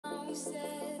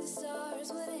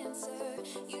would answer.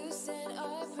 You said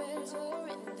our prayers were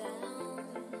written down.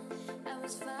 I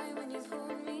was fine when you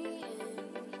pulled me in.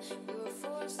 You were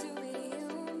forced to be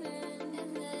human,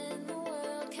 and then the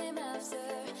world came after,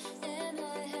 and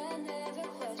I had never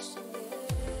questioned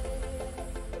it.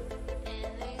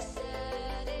 And they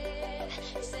said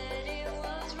it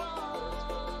was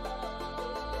wrong.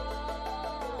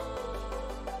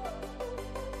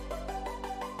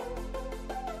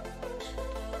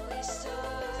 But we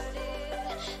started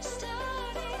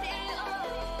it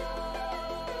all.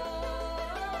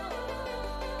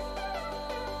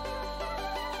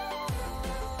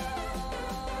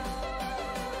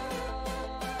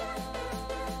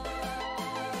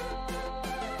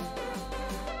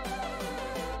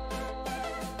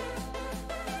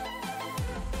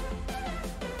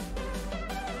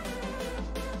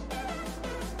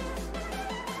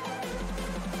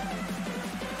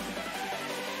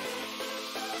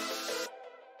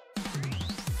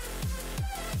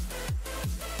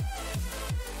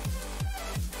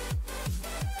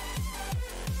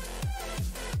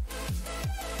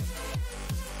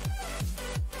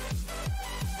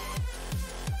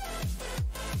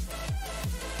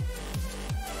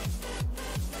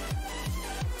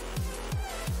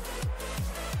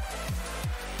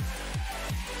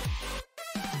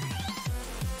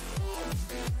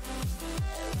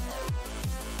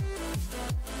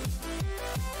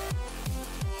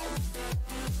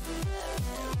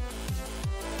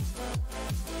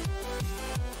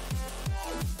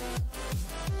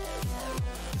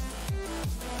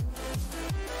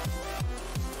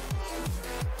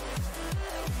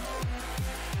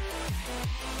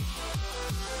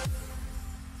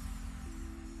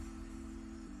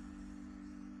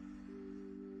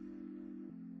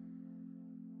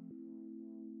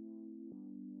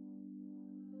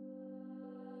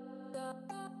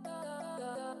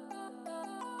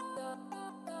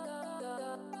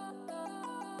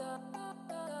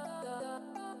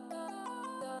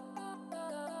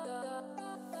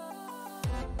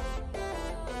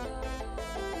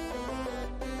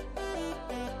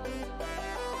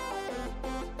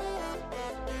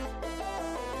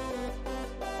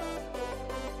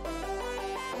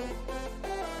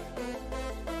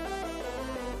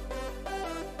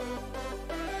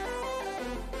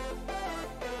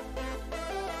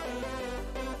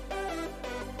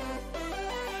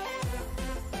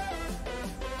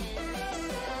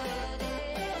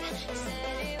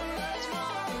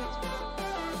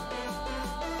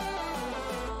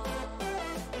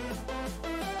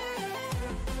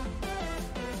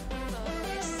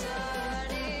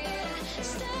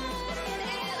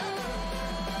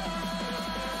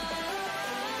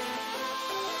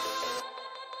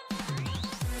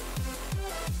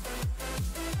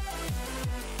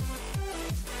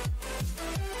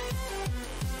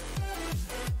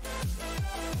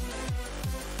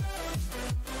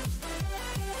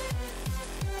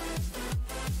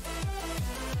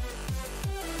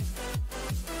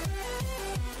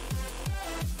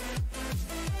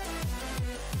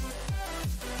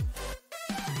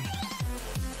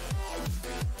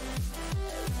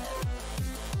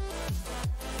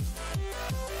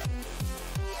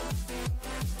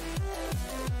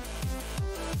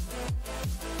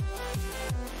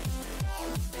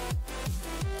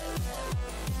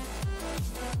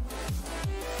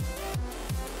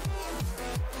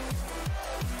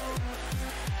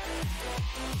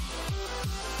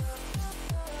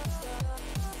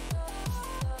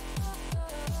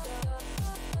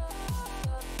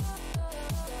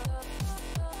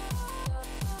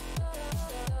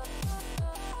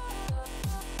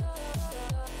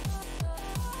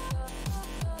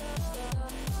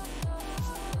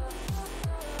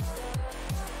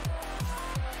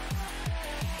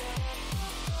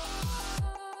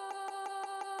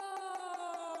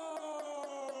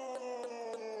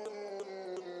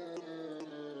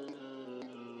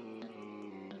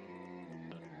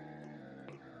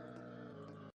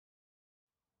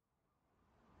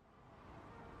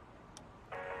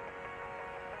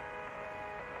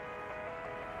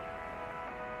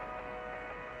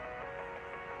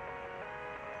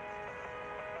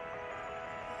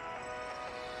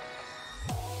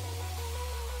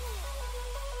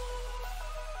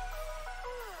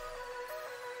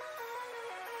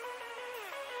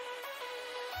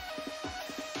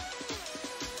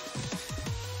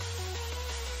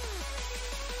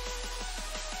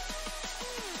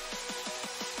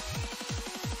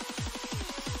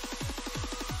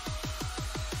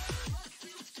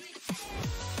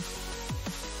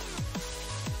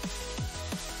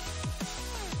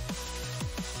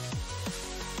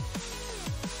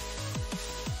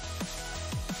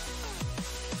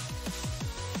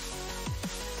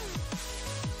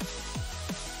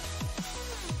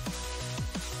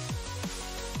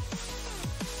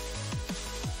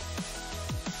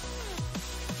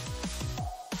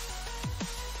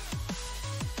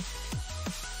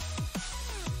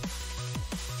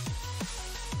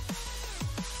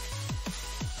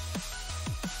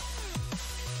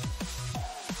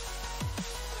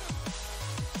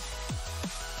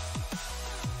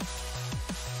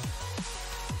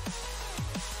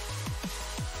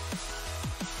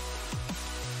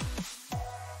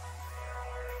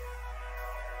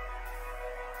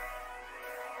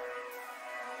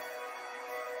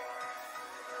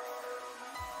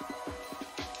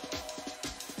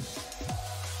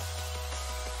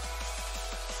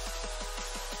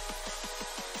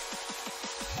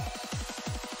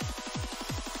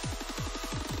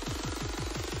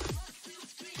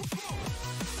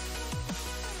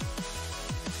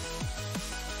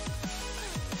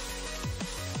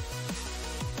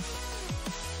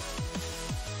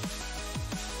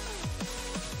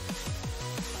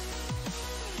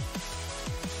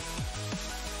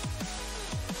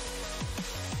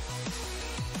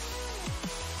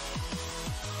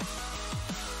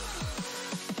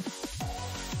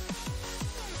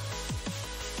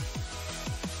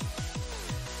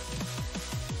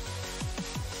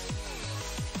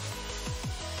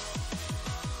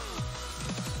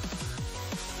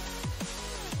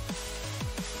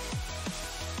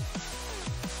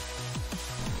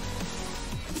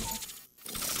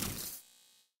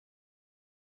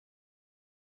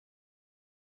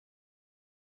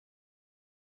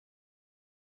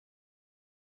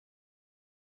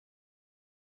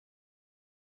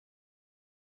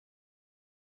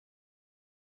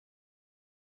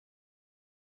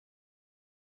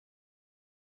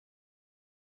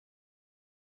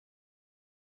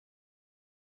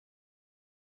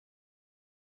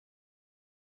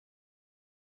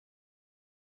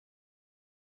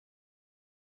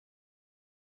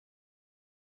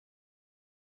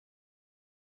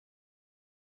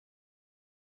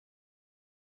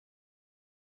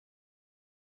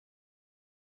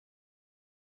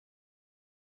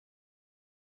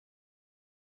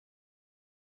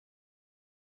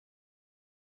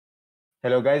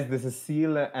 Hello, guys. This is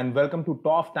Seal, and welcome to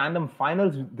TOF Tandem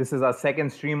Finals. This is our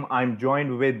second stream. I'm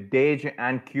joined with Dej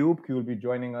and Cube. Cube will be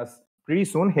joining us pretty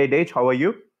soon. Hey, Dej, how are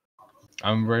you?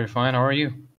 I'm very fine. How are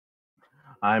you?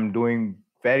 I'm doing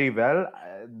very well.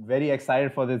 Very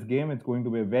excited for this game. It's going to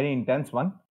be a very intense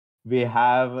one. We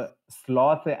have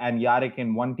Sloth and Yarek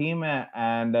in one team,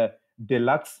 and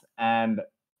Deluxe and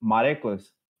Marekos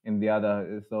in the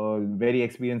other. So, very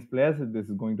experienced players. This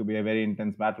is going to be a very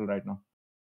intense battle right now.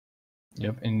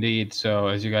 Yep, indeed. So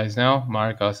as you guys know,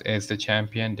 Marcos is the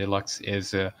champion. Deluxe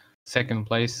is second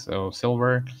place, so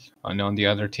silver. And on the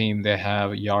other team, they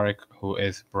have Yarek, who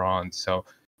is bronze. So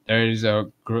there is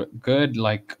a good,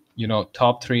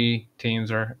 top three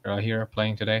teams are here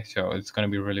playing today. So it's going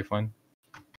to be really fun.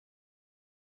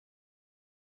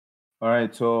 All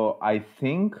right, so I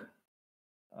think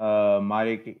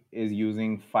Marek is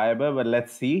using fiber, but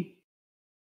let's see.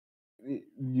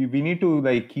 We need to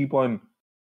like keep on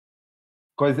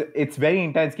because it's very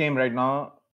intense game right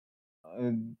now.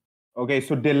 Uh, okay,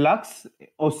 so Deluxe,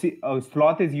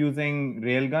 Sloth is using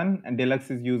Railgun, and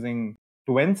Deluxe is using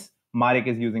Twins. Marek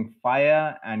is using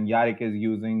Fire, and Yarek is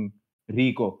using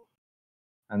Rico.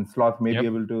 And Sloth may be Yep.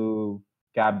 able to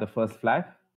cap the first flag.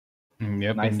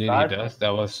 Yep, Nice indeed he start. does.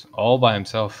 That was all by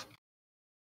himself.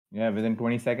 Yeah, within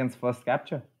 20 seconds, first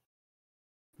capture.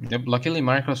 Yep. Luckily,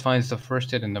 Marcos finds the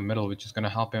first hit in the middle, which is going to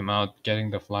help him out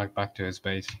getting the flag back to his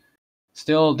base.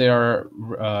 Still,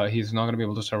 he's not going to be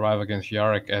able to survive against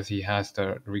Yarek as he has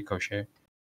the ricochet.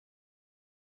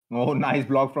 Oh, nice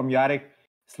block from Yarek.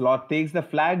 Slot takes the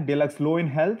flag. Deluxe low in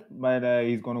health, but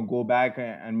he's going to go back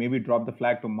and maybe drop the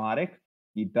flag to Marek.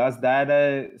 He does that.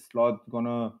 Slot going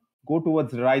to go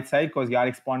towards the right side because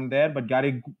Yarek spawned there, but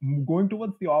Yarek going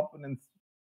towards the opponents.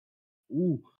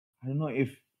 Ooh, I don't know if.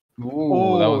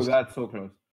 Ooh, that Oh, was. that's so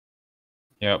close.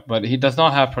 Yeah, but he does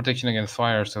not have protection against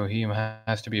fire, so he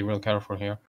has to be real careful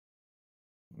here.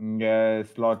 Yeah,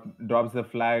 Slot drops the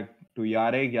flag to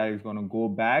Yarek. Yarek's going to go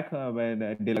back where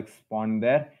the Deluxe spawned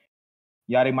there.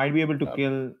 Yarek might be able to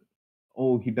kill.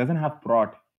 Oh, he doesn't have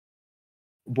prot.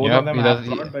 Both of Yep, them he have does.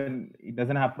 prot, but he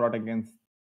doesn't have prot against.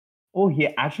 Oh, he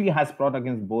actually has prot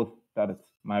against both turrets.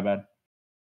 My bad.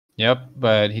 Yep,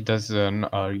 but he does.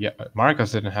 Yeah,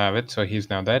 Marcos didn't have it, so he's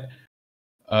now dead.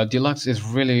 Deluxe is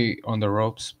really on the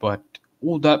ropes, but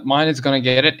that mine is gonna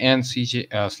get it, and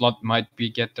CJ Slot might be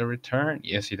get the return.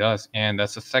 Yes, he does, and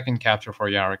that's the second capture for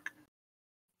Yarek.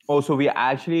 Oh, so we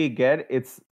actually get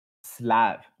it's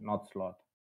Slav, not Slot.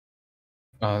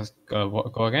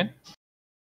 Go again.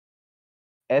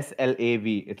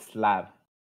 SLAV. It's Slav.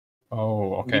 Oh,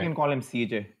 We okay. can call him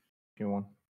CJ if you want.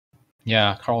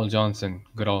 Yeah, Carl Johnson,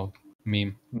 good old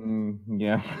meme.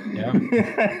 Yeah.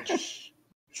 Yeah.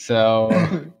 So,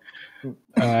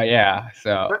 yeah.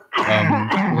 So,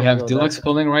 we have So Deluxe that's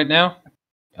pulling right now.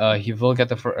 He will get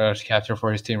the first capture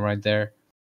for his team right there.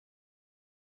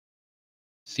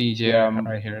 CJ yeah.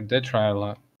 right here did try a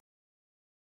lot.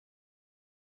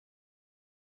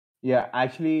 Yeah,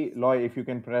 actually, Loy, if you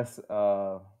can press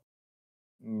the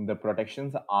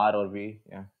protections R or V.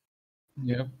 Yeah.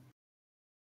 Yep.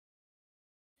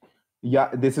 Yeah,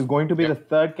 this is going to be the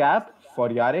third cap for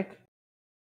Yarek.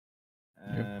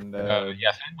 And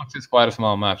Yeah, Sandbox is quite a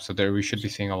small map, so there we should be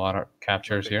seeing a lot of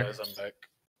captures Okay, here. guys, I'm back.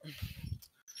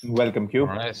 welcome, Q. All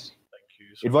right. Thank you.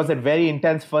 It was a very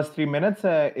intense first 3 minutes.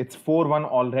 It's 4-1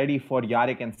 already for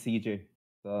Yarek and CJ.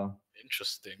 So,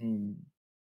 Interesting.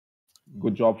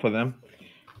 good job for them.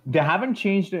 They haven't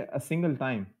changed a single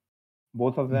time.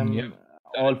 Both of them, Yep.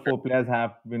 all four players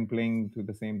have been playing to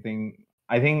the same thing.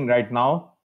 I think right now,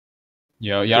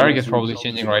 Yeah, Yarek is probably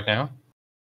changing right now.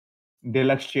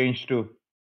 Deluxe changed too.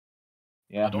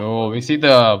 Yeah. No, we see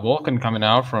the Vulcan coming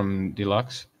out from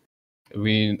Deluxe.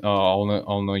 We all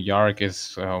know Yarek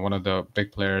is one of the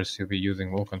big players who'll be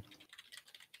using Vulcan.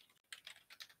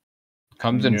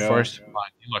 Comes in first by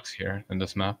Deluxe here in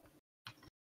this map.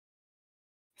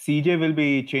 CJ will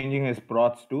be changing his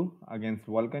prots too against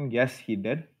Vulcan. Yes, he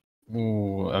did.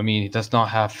 Ooh, I mean, he does not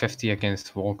have 50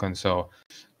 against Vulcan, so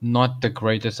not the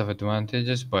greatest of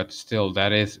advantages, but still,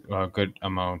 that is a good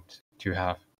amount to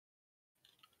have.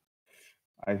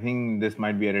 I think this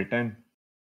might be a return.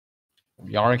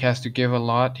 Yarek has to give a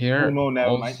lot here. Oh, no,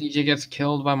 never mind. CJ gets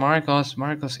killed by Marcos.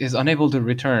 Marcos is unable to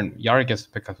return. Yarek gets to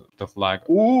pick up the flag.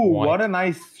 Ooh, White. what a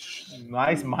nice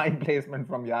mind placement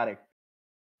from Yarek.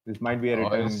 This might be a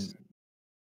return.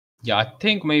 Yeah, I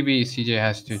think maybe CJ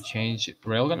has to change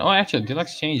Railgun. Oh, actually,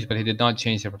 Deluxe changed, but he did not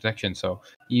change the protection, so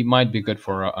he might be good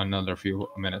for another few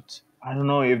minutes. I don't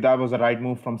know if that was the right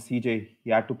move from CJ. He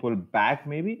had to pull back,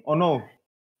 maybe. Oh no,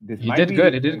 this He might did be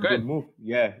good. He a did good. move.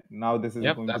 Yeah, now this is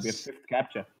Yep, going to be a that's fifth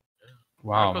capture.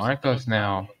 wow. Marcos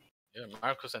now Yeah,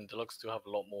 Marcos and Deluxe do have a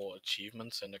lot more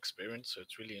achievements and experience, so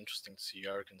it's really interesting to see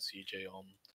Yarrick and CJ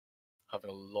having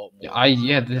a lot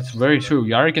more. That's very true.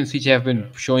 Yarrick and CJ have been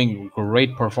showing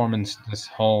great performance this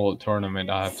whole tournament.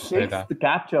 I have to say that. Sixth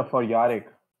capture for Yarrick.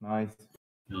 Nice.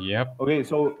 Yep. Okay,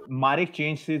 so Marek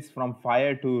changed his from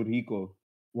Fire to Rico.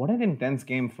 What an intense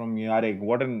game from Yarek.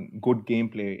 What a good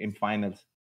gameplay in finals.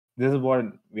 This is what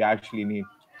we actually need.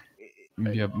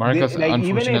 Yeah, Marcus, Like even if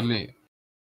unfortunately,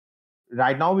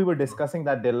 right now we were discussing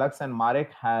that Deluxe and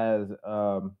Marek has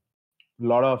a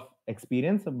lot of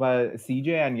experience, but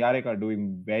CJ and Yarek are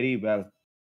doing very well.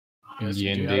 Yeah,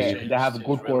 yeah, CJ has indeed. They have changed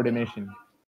good his railgun. coordination.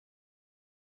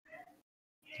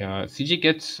 Yeah, CJ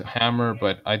gets hammer,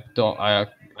 but I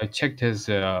checked his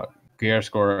gear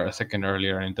score a second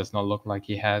earlier, and it does not look like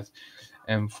he has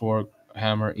M4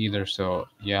 hammer either. So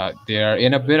yeah, they are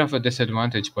in a bit of a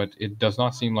disadvantage, but it does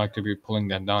not seem like to be pulling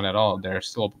them down at all. They're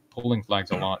still pulling flags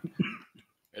a lot.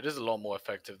 It is a lot more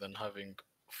effective than having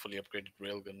fully upgraded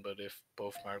railgun, but if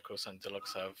both Marcos and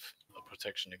Deluxe have a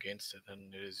protection against it, then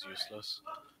it is useless.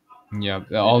 Yeah,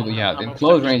 the Hammer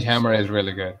close protection range is hammer is solid.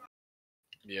 really good.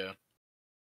 Yeah,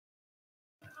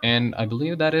 And I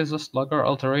believe that is a slugger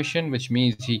alteration, which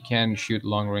means he can shoot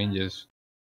long ranges.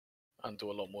 and do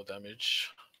a lot more damage.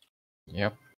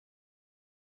 Yep.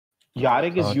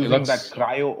 Yarek is using that Deluxe.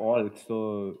 cryo alt,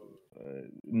 so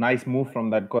nice move from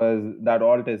that because that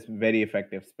alt is very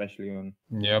effective, especially on.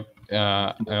 Yep.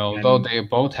 smoke Although and- they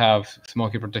both have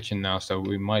smoky protection now, so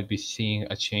we might be seeing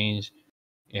a change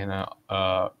in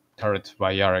turrets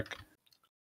by Yarek.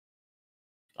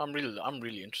 I'm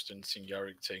really interested in seeing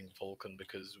Yarrick taking Vulcan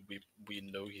because we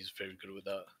know he's very good with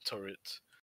that turret.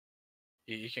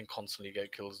 He can constantly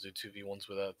get kills, do 2v1s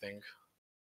with that thing.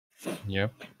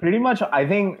 Yep. Pretty much, I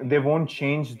think they won't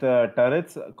change the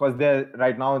turrets because they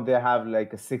right now they have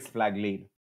like a 6 flag lead.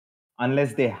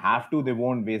 Unless they have to, they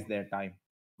won't waste their time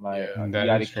by Yeah.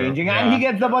 That is Yarek true. changing, and Yeah. he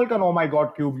gets the Vulcan. Oh my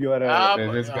God, Cube, you are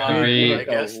a This is gonna be- I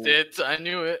guessed it. I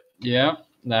knew it. Yep.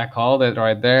 That called it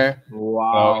right there.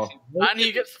 wow. And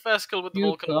he gets the first kill with the You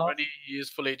Vulcan thought- already. He is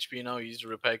full HP now. He used the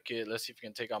repair kit. Let's see if he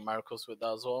can take out Marcos with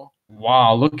that as well.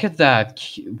 Wow, look at that.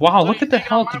 Wow, So look he's at the taking out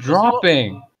health Marcos as well.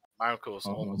 dropping. Marcos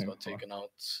Oh almost my got God. taken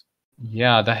out.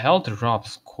 Yeah, the health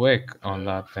drops quick on Yeah.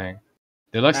 that thing.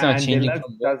 Deluxe now And changing Deluxe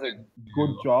from does a Vulcan good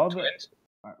to job. Twins.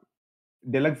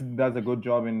 Deluxe does a good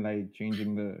job in like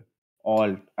changing the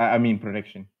alt. I mean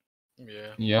protection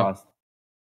Yeah. Yep. fast.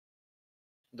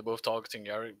 They're both targeting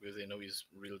Yarrick because they know he's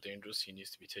real dangerous. He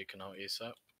needs to be taken out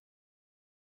ASAP.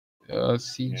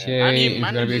 CJ And he is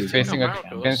going to managed be to take facing out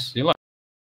against Marcos. Deluxe.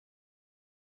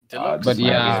 Deluxe, but This might be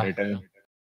a yeah. return.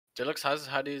 Deluxe has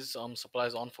had his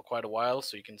supplies on for quite a while,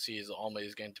 so you can see his armor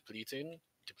is getting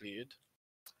depleted.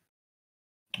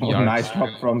 Oh, Yards nice is drop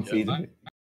really from good. CJ.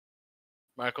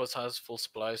 Marcos has full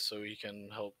supplies, so he can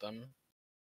help them.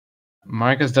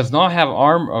 Marcus does not have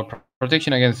arm or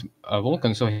protection against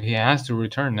Vulcan, so he has to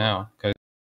return now because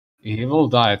he will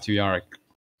die to Yarrick.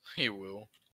 He will.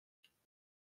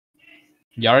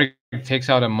 Yarrick takes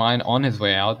out a mine on his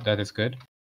way out. That is good.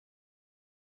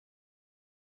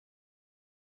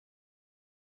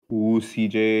 Ooh,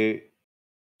 CJ.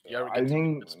 Yarrick I gets a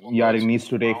think good spot Yarek there. needs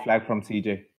to take flag from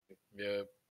CJ. Yeah,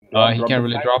 He Drop can't the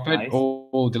really flag. drop it. Nice.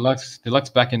 Oh, Deluxe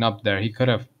backing up there. He could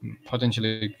have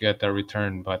potentially get a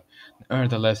return, but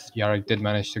nevertheless, Yarrick did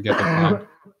manage to get the flag.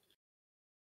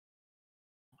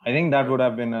 I think that would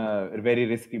have been a very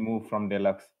risky move from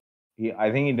Deluxe.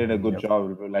 I think he did a good Yep.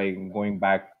 job, like going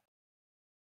back.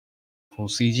 Well,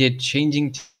 CJ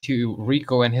changing to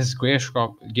Rico, and his gear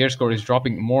score is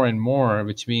dropping more and more,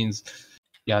 which means,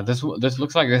 yeah, this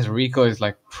looks like this Rico is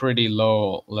like pretty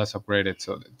low, less upgraded,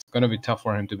 so it's gonna be tough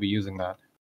for him to be using that.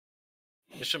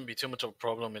 it shouldn't be too much of a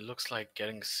problem. It looks like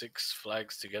getting 6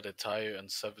 flags to get a tie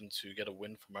and 7 to get a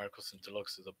win for Marcos and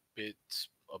Deluxe is a bit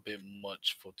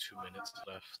much for 2 minutes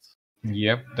left.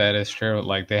 Yep, that is true.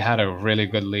 Like they had a really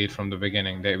good lead from the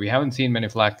beginning. We haven't seen many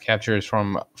flag captures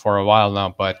for a while now,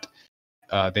 but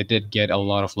they did get a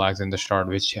lot of flags in the start,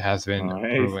 which has been Nice.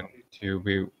 proven to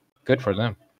be good for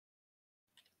them.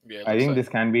 Yeah, it I looks think like this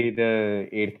can be the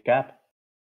 8th cap.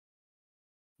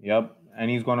 Yep, and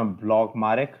he's gonna block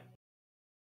Marek.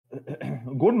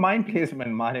 Good mind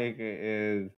placement. Marek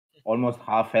is almost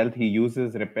half health. He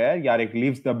uses repair. Yarek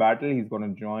leaves the battle. He's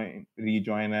gonna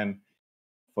rejoin, and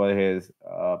for his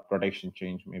protection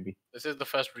change maybe. this is the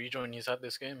first rejoin he's had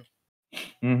this game.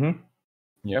 Mm-hmm.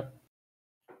 Yep.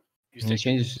 He's And he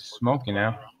taking changes smoky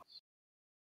now.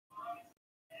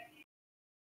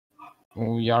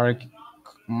 Oh, Yarrick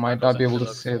might Marcos not be and able to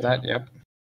Deluxe. save that. Yep.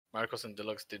 Marcos and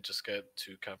Deluxe did just get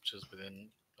 2 captures within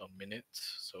a minute,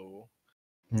 so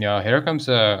Yeah, here comes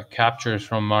captures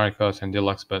from Marcos and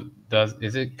Deluxe, but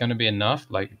is it gonna be enough?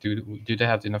 Like, do they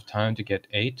have enough time to get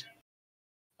 8?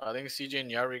 I think CJ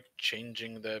and Yarick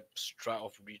changing their strat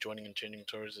of rejoining and changing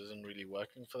turrets isn't really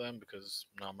working for them because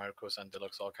now Marcos and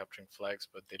Deluxe are capturing flags,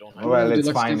 but they don't have. Well, it's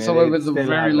Deluxe fine. gets away It with a still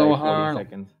very has low like 40 harm.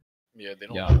 seconds. Yeah, they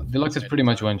don't Yeah, have Deluxe is any pretty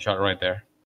much time. one shot right there.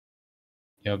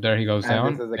 Yep, there he goes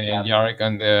And this down, is a and cap. Yarick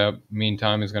in the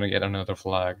meantime is gonna get another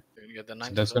flag. They're gonna get the So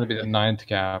ninth that's gonna be flag. the 9th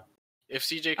cap. If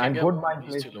CJ can And get good one, mind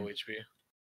he's too low placement.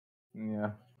 HP.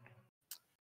 Yeah.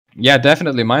 Yeah,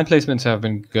 definitely. Mine placements have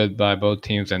been good by both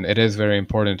teams, and it is very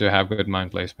important to have good mine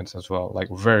placements as well. Like,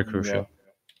 very crucial. Yeah.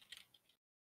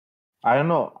 I don't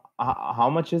know. How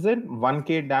much is it?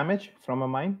 1k damage from a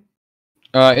mine?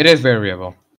 It is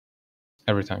variable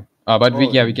every time. But we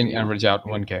Oh, we can average out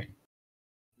 1k.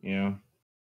 yeah.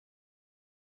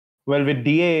 Well, with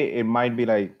DA, it might be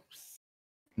like.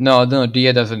 No,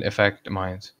 DA doesn't affect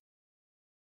mines.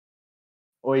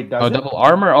 Oh, it Oh, doesn't? double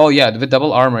armor. Oh yeah, with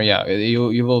double armor, yeah,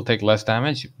 you will take less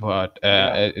damage, but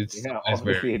it's Yeah, very.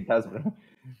 obviously it does, bro.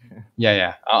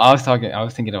 Yeah. I was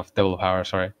thinking of double power.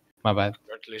 Sorry, my bad.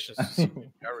 Congratulations to CJ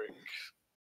and Yarick.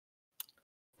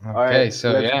 All Okay, right,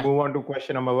 so let's yeah. move on to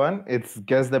question number 1. It's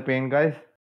guess the pain, guys.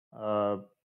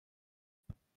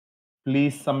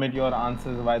 Please submit your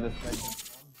answers via the selection form.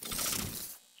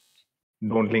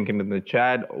 Don't link it in the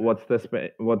chat. What's the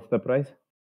price?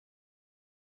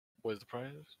 What is the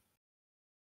prize?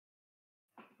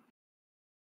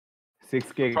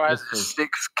 6k Prize crystals. is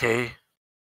 6k.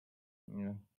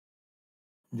 Yeah.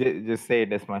 Just say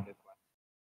it, Ismail.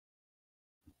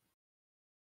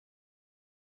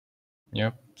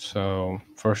 Yep. So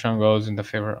first round goes in the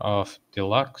favor of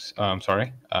Deluxe.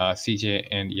 CJ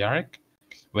and Yarick,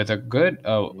 with a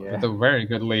with a very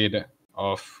good lead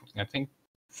of I think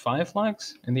 5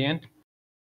 flags in the end.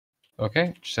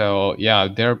 Okay, so yeah,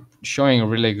 they're showing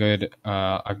really good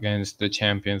against the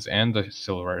champions and the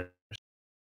silvers.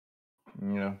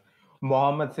 Yeah.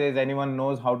 Mohammed says, anyone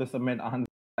knows how to submit answers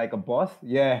like a boss?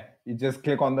 Yeah, you just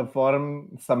click on the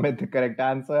form, submit the correct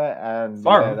answer, and yeah,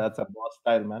 Form? that's a boss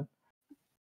style, man.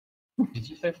 Did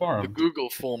you say The forum? Google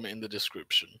form in the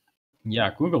description. Yeah,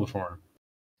 Google form.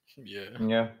 Yeah.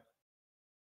 Yeah.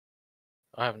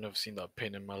 I have never seen that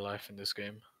pain in my life in this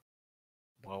game.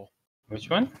 Wow. Which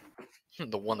one?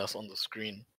 The one that's on the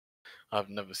screen. I've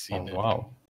never seen it. Wow.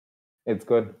 It's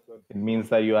good. It means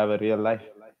that you have a real life.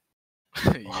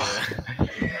 Yeah.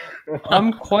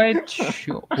 I'm quite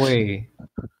sure. Wait,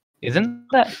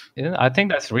 I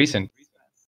think that's recent.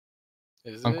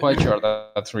 Is I'm it? quite sure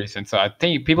that's recent. So I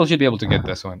think people should be able to get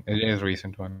this one. It is a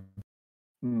recent one.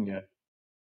 Yeah.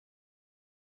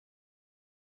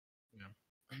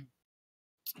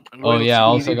 And Oh going yeah, to-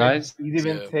 also guys. Easy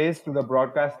Win Yeah. says to the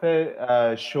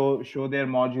broadcaster, show their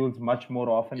modules much more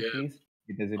often, Yeah. please.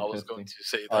 It is I was going interesting. to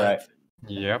say that. All right.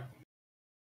 Yep.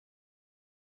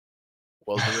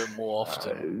 Well, do it more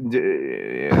often.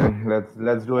 Yeah,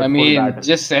 let's do it. I full mean, battle.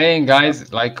 just saying,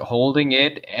 guys, like holding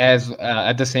it as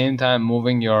at the same time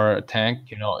moving your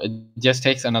tank, it just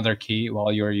takes another key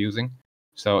while you're using.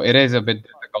 So it is a bit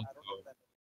difficult.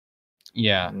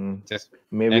 Yeah, just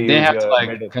Maybe and they use have to your like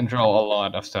middle. control a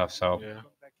lot of stuff. So Yeah.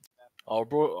 Our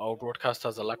broadcast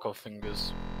has a lack of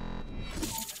fingers.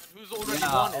 Who's already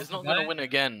won is not gonna win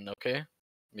again. Okay.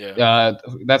 Yeah.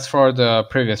 that's for the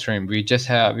previous stream. We just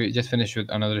finished with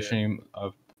another stream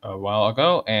of a while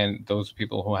ago, and those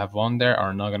people who have won there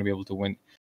are not going to be able to win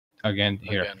again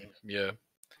here. Yeah.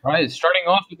 Right, starting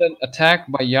off with an attack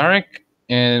by Yarick,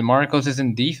 and Marcos is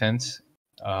in defense.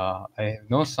 I have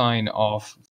no sign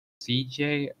of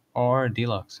CJ or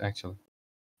Deluxe actually.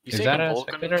 He's Is that taking a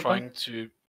Vulcan spectator bug? trying to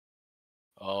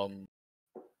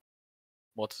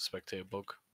what's a spectator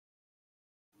bug?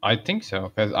 I think so,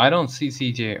 because I don't see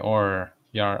CJ or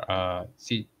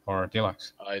or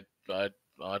Deluxe. I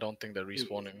don't think they're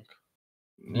respawning.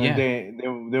 Yeah.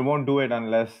 They won't do it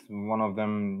unless one of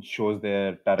them shows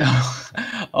their turret.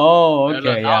 Oh, Yeah,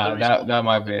 okay, now yeah, they're that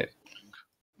might be it.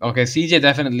 Okay, CJ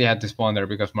definitely had to spawn there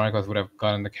because Marcos would have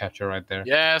gotten the capture right there.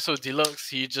 Yeah, so Deluxe,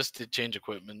 he just did change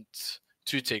equipment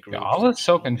to take Yeah, road I was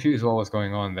so confused what was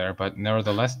going on there, but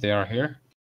nevertheless, they are here.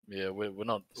 Yeah, we're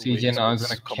not. CJ now is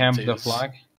gonna camp the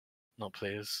flag. Not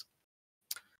players.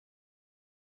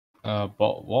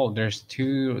 Well, there's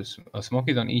two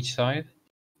smokies on each side,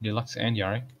 Deluxe and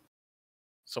Yarick.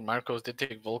 So Marcos did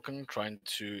take Vulcan, trying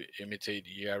to imitate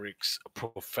Yarick's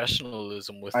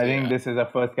professionalism with I think this is a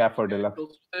first cap for Deluxe.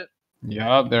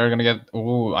 Yeah, they're gonna get.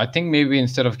 Oh, I think maybe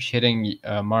instead of hitting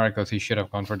Marcos, he should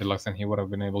have gone for Deluxe, and he would have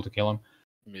been able to kill him.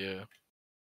 Yeah.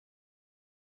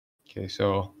 Okay,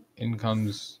 so in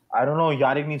comes. I don't know.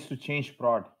 Yarick needs to change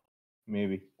prod.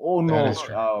 maybe. Oh That no! is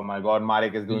true. Oh my God,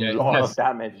 Marek is doing Yeah, a lot yes. of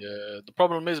damage. Yeah, the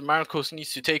problem is Marcos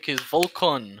needs to take his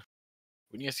Vulcan.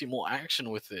 We need to see more action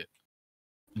with it.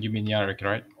 You mean Yarrick,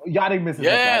 right? Yarek misses the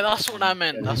Yeah, flag. that's what I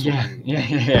meant. That's what.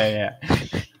 Yeah.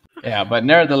 Yeah, but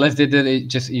nevertheless, they did it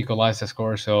just equalize the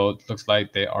score, so it looks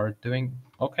like they are doing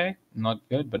okay. Not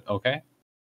good, but okay.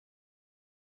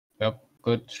 Yep,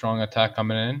 good, strong attack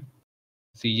coming in.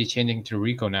 CG changing to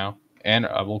Rico now, and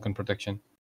a Vulcan protection.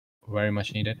 Very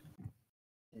much needed.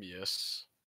 Yes.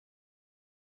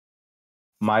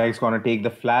 Marek's gonna take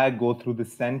the flag, go through the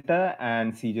center,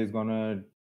 and CJ's gonna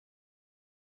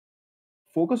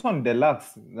focus on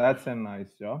Deluxe. That's a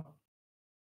nice job.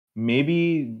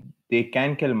 Maybe they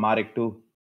can kill Marek too.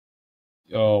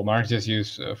 Oh, Mark just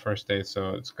used first aid,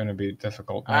 so it's going to be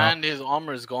difficult now. And his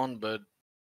armor is gone, but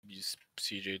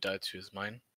CJ died to his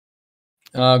mine.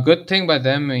 Good thing by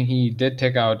them, he did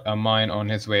take out a mine on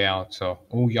his way out. So,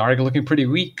 oh, Yarg looking pretty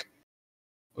weak.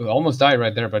 We almost died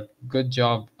right there, but good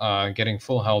job getting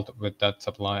full health with that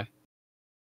supply.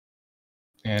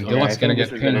 And Yeah, Deluxe I gonna think this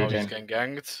get is pinned. Now he's retain.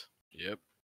 getting ganked. Yep.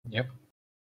 Yep.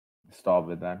 Stop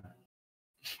with that.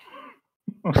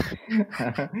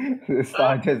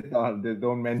 Start just stop. Just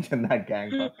don't mention that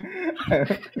gang.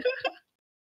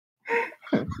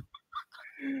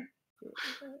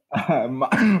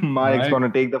 Marek's Right.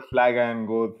 gonna take the flag and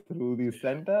go through the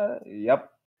center. Yep.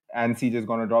 And CJ is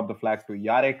gonna drop the flag to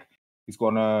Yarek. He's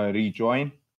gonna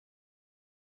rejoin.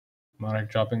 Marek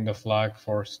dropping the flag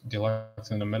for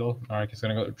Deluxe in the middle. Marek is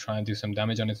gonna go try and do some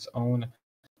damage on its own.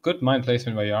 Good mine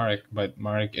placement by Yarek, but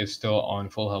Marek is still on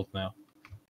full health now.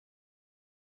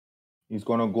 He's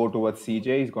gonna go towards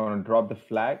CJ. He's gonna drop the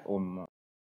flag. Oh,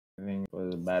 I think it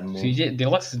was a bad move. CJ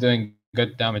Deluxe is doing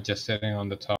good damage just sitting on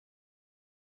the top.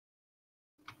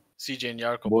 CJ and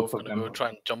Yarko Both both of gonna them. go try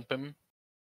and jump him.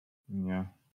 Yeah.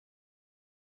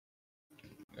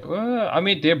 Well, I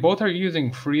mean, they both are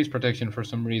using freeze protection for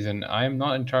some reason. I'm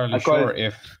not entirely Because sure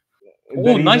if.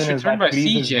 The Oh, nice reason is return that by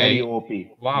freeze is very CJ. OP.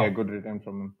 Wow. Yeah, good return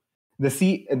from him. The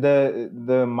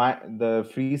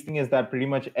freeze thing is that pretty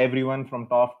much everyone from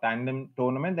TOF Tandem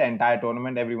tournament, the entire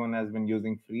tournament, everyone has been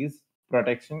using freeze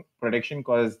protection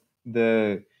because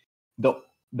the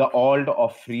alt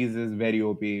of freeze is very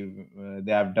OP.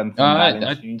 They have done some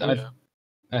balance changes.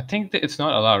 I think that it's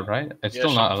not allowed, right? It's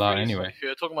still not shock allowed freeze. anyway. If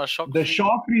you're talking about shock The freeze,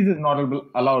 shock freeze is not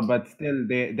allowed, but still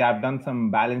they have done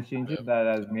some balance changes that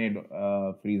has made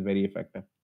freeze very effective.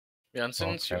 yeah, and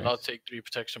since you're Okay. allowed to take 3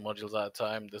 protection modules at a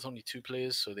time, there's only 2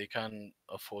 players, so they can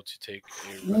afford to take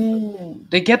a Ooh,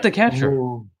 they get the catcher.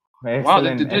 Ooh, Wow, they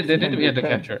excellent, did excellent get the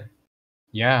return. catcher.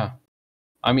 Yeah.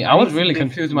 I mean, I was Nice really CJ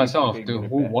confused to myself take to the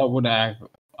repair. what would I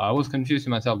was confused to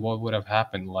myself what would have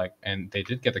happened, like, and they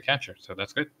did get the catcher, so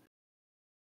that's good.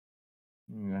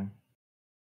 Yeah.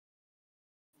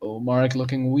 Oh, Marek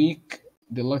looking weak.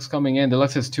 Deluxe coming in.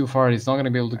 Deluxe is too far. He's not going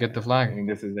to be able to get the I flag. think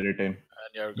this is the return.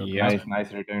 And Yarko Yep.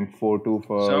 Nice return. 4-2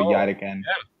 for So, Yarek and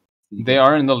yeah. They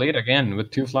are in the lead again with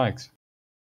 2 flags.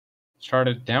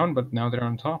 Started down, but now they're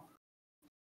on top.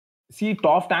 See,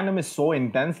 TOF Tandem is so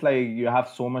intense. Like you have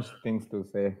so much things to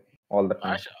say all the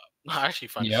time. I actually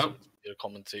find it Yep. so easier to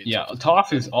commentate. Yeah, TOF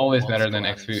TOF is than always better Monster than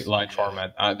and- XP Lite yeah,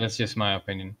 format. That's just my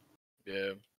opinion.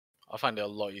 Yeah, I find it a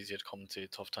lot easier to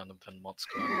commentate TOF Tandem than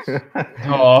Monster.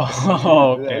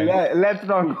 Oh, okay. Let's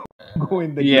not go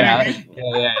in the Yeah, game.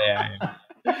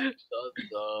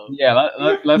 Yeah,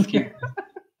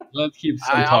 let's keep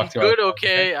some talk I'm to good, ourselves,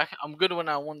 okay? I'm good when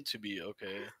I want to be,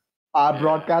 okay? Our Yeah.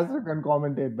 broadcaster can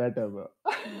commentate better, bro.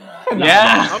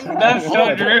 Yeah, that's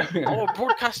so true. Our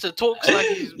broadcaster talks like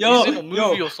he's in a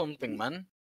movie or something, man.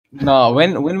 No,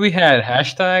 when we had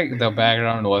hashtag, the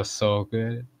background was so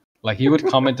good. Like he would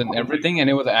comment on everything, and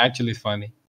it was actually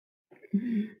funny.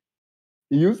 He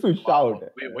used to shout.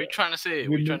 We're trying to say. We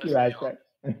We're need trying to to say. hashtag.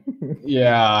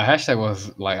 Yeah, hashtag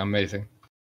was like amazing.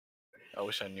 I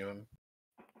wish I knew him.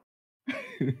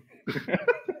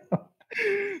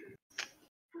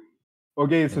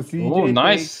 Okay, so CJ. Oh,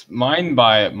 nice mine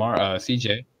by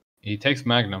CJ. He takes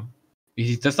Magnum.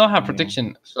 He does not have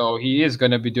protection, so he is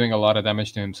going to be doing a lot of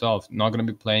damage to himself. Not going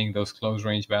to be playing those close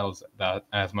range battles that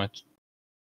as much.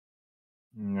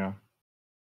 Yeah.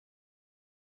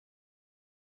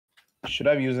 Should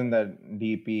have used in that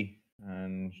DP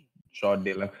and shot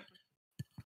Deluxe.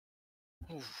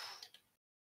 Ooh,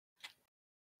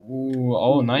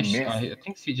 oh, Ooh, nice. missed. I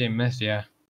think CJ missed, yeah.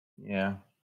 Yeah.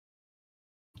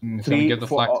 He's gonna get the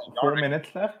flag. 4 minutes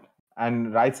left,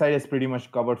 and right side is pretty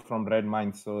much covered from red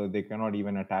mines, so they cannot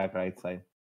even attack right side,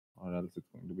 or else it's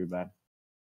going to be bad.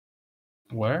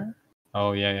 Where?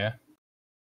 Oh, yeah.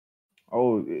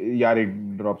 Oh,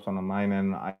 Yari drops on a mine,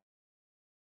 and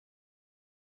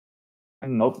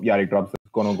Nope, Yari drops.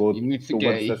 It's gonna go He needs to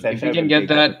towards get. the center. If he can Will get take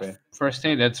the that pair. first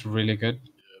aid, that's really good.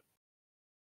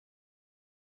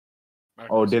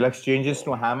 Oh, Deluxe changes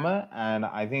to Hammer, and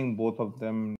I think both of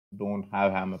them don't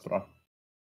have Hammer Pro.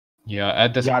 Yeah,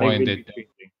 at this Yari point, will they be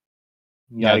changing.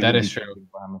 Yeah, Yari that will is be true. changing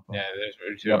for Hammer Pro. Yeah, that's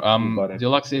very true. Yep, you got it.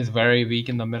 Deluxe is very weak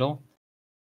in the middle.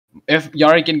 If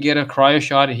Yari can get a cryo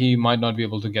shot, he might not be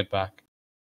able to get back.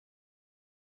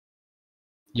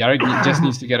 Yari just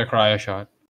needs to get a cryo shot.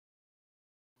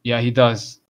 Yeah, he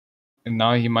does. And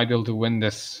now he might be able to win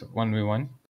this 1v1.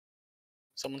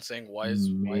 Someone's saying why is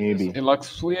Maybe. this?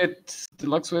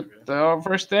 Deluxe with the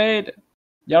first aid.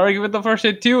 Yari with the first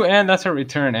aid too, and that's a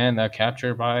return and a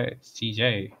capture by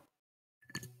CJ.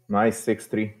 Nice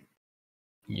 6-3.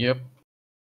 Yep.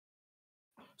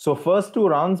 So first 2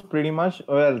 rounds, pretty much.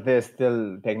 Well, there's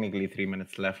still technically 3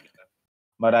 minutes left,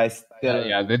 but I still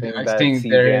think I that think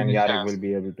there CJ is and a Yari chance. will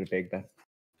be able to take that.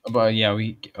 But yeah,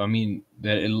 I mean,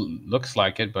 it looks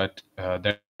like it, but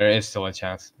there is still a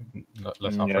chance.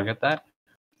 Let's not forget that.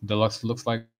 Deluxe looks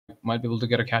like might be able to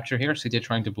get a capture here. CJ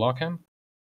trying to block him.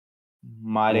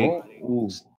 Marek,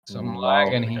 Some wow.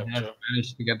 lag, and he has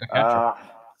managed to get the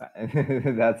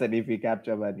capture. That's an EP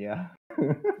capture, but yeah.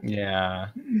 Yeah.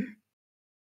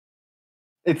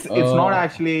 It's not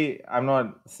actually. I'm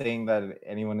not saying that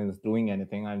anyone is doing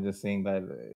anything. I'm just saying that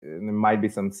there might be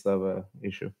some server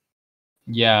issue.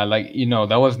 Yeah, like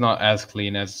that was not as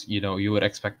clean as you would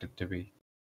expect it to be.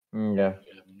 Yeah.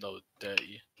 No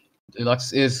dirty.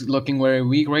 Deluxe is looking very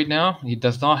weak right now. He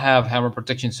does not have hammer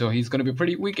protection, so he's gonna be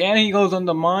pretty weak. And he goes on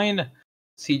the mine.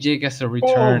 CJ gets a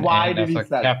return. Oh, why and did he that's a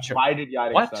self? capture. Why did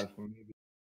Yari What? self?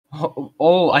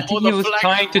 I think he was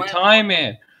trying to time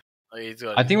it. I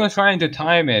think he was trying to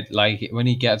time it, like when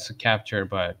he gets a capture,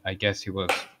 but I guess he was.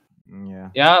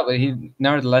 Yeah, but he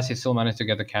nevertheless he still managed to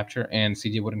get the capture, and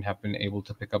CJ wouldn't have been able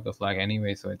to pick up the flag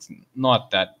anyway, so it's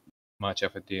not that much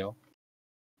of a deal.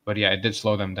 But yeah, it did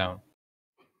slow them down.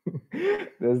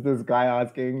 There's this guy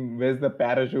asking, "Where's the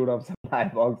parachute of supply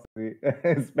box?"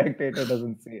 Spectator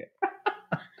doesn't see it.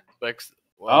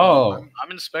 Well,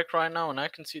 I'm in spec right now, and I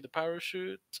can see the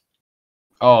parachute.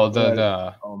 Oh,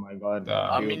 oh my god!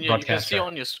 I mean, you can see it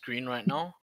on your screen right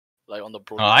now, like on the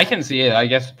broadcast. I can see it. I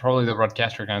guess probably the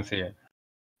broadcaster can't see it.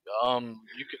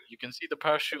 You can see the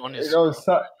parachute on his screen right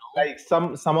now. Like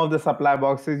some of the supply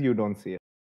boxes you don't see it.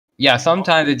 Yeah,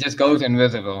 sometimes it just goes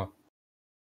invisible.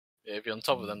 Yeah, if you're on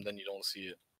top of them, then you don't see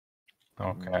it.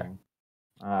 Okay.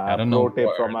 I don't know. Pro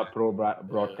tip from a pro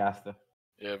broadcaster.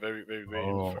 Yeah, very, very great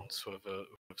reference. Whoever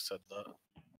said that.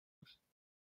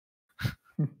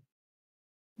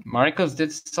 Marcos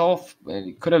did solve.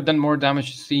 Could have done more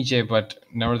damage to CJ, but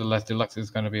nevertheless, Deluxe is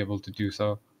going to be able to do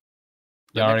so.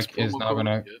 Yarick is now going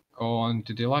to go on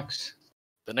to Deluxe.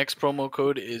 The next promo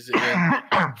code is in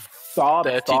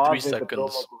 33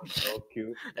 seconds. So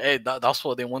cute. Hey, that's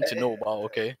what they want to know about,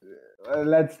 okay?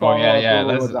 Let's talk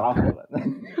about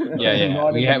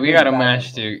we got a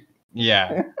match too.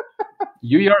 Yeah.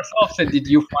 You yourself said, did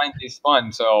you find this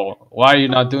fun? So why are you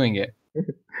not doing it?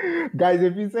 Guys,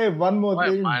 if you say one more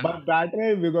thing but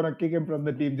battery, we're gonna kick him from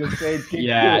the team. Just say it.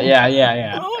 Yeah.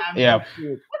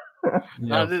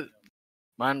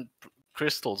 Man,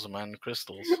 crystals.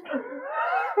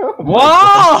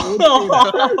 Wow!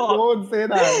 Don't say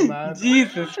that, man.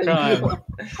 Jesus Christ.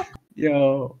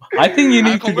 Yo, I think you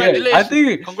need to get. I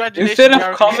think congratulations, instead of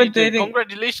commentating,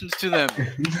 congratulations to them.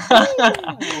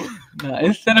 No,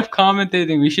 instead of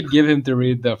commentating, we should give him to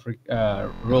read the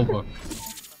rule book.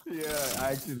 Yeah,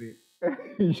 actually.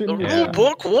 The rule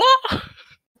book? What?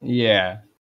 Yeah.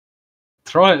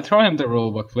 Throw him the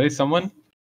rule book, please, someone.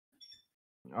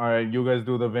 All right, you guys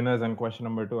do the winners and question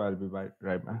number 2. I'll be right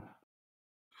back.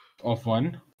 Of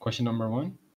 1. Question number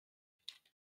 1.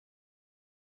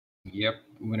 Yep,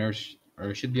 winners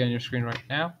should be on your screen right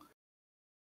now.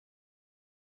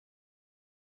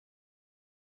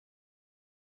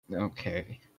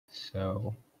 Okay,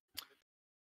 so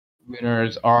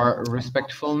winners are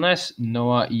Respectfulness,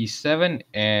 Noah E7,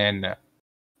 and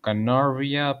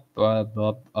Canaria.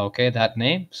 Okay, that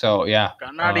name. So yeah.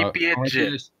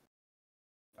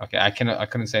 Okay, I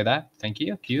couldn't say that. Thank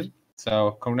you. Q.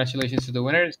 So congratulations to the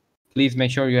winners. Please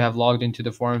make sure you have logged into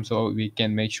the forum so we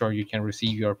can make sure you can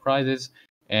receive your prizes.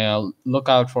 And look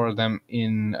out for them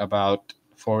in about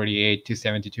 48 to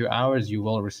 72 hours. You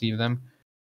will receive them.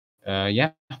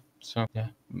 Yeah. So yeah,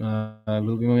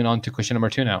 we'll be moving on to question number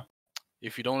 2 now.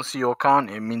 If you don't see your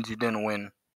account, it means you didn't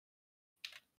win.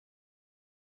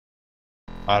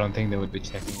 I don't think they would be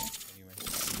checking it anyway.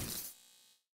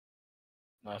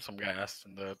 Some guy asked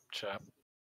in the chat.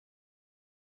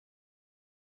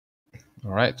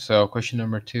 All right, so question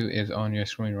number 2 is on your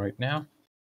screen right now.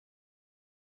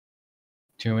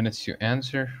 2 minutes to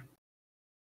answer.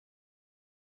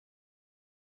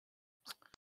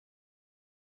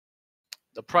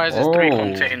 The prize is 3 Whoa.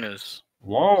 containers.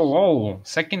 Whoa.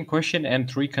 Second question and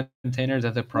 3 containers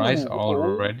as a prize Ooh,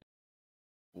 already.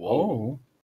 Whoa. Oh.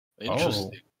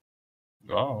 Interesting.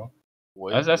 Wow.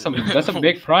 Wait, That's a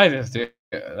big prize, dude.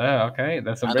 Okay,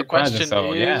 that's a And the big prize. question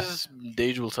So yeah. is,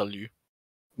 Dage will tell you.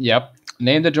 Yep.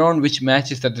 Name the drone which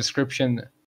matches the description,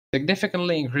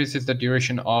 significantly increases the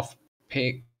duration of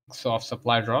picks of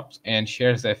supply drops, and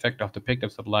shares the effect of the picked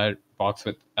up supply box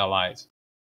with allies.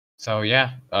 So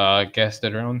yeah, guess the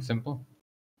drone. Simple.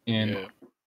 And Yeah.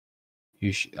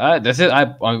 you this is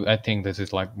I think this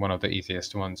is like one of the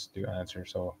easiest ones to answer.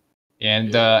 So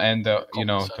and the you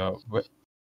know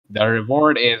the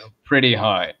reward is pretty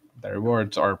high. The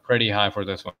rewards are pretty high for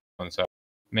this one. So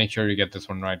make sure you get this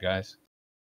one right, guys.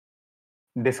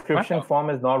 Description Wow. form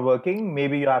is not working.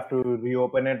 Maybe you have to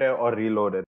reopen it or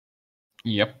reload it.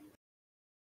 Yep.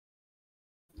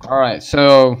 All right,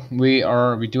 so we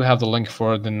do have the link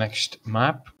for the next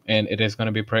map, and it is going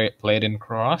to be played in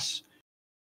cross.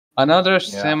 Another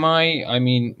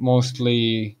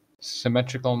mostly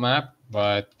symmetrical map,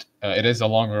 but it is a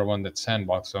longer one that's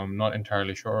sandbox, so I'm not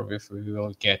entirely sure if we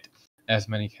will get as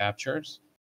many captures.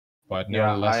 But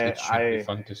nevertheless, it should be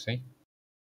fun to see.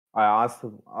 I asked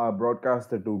our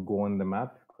broadcaster to go on the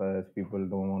map because people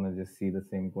don't want to just see the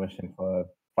same question for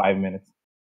 5 minutes.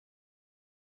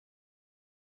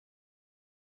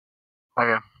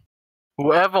 Okay.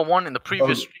 Whoever won in the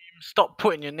previous stream, stop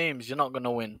putting your names. You're not gonna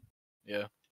win. Yeah.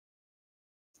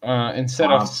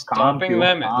 Instead of stopping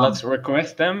them, let's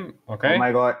request them. Okay. Oh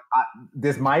my god,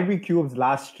 this might be Cube's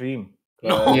last stream.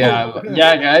 Yeah,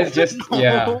 guys, just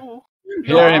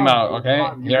hear him out. Okay,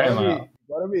 hear him out.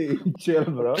 Gotta be chill,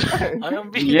 bro.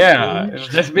 It's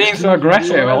just being so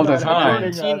aggressive all the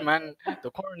time. Quarantine, man. The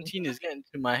quarantine is getting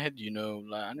to my head.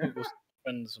 Like I need to go see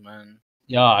friends, man.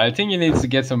 Yeah, I think you need to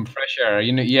get some fresh air.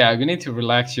 We need to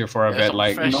relax you for a bit.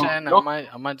 Like fresh air,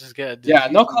 I might just get a disease. Yeah,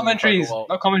 no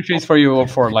commentaries for you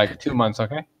for like 2 months,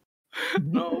 okay?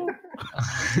 No.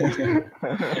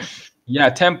 Yeah,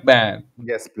 temp ban.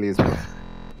 Yes, please.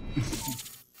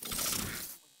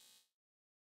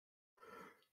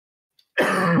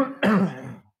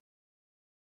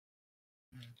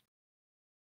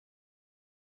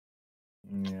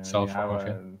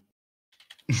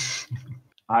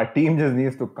 Our team just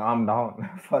needs to calm down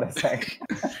for a second.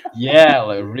 Yeah,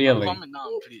 like really. Calm it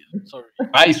down, please. Sorry.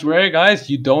 I swear, guys,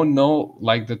 you don't know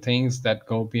like the things that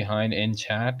go behind in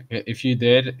chat. If you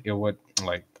did, it would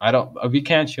like we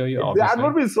can't show you. Obviously. That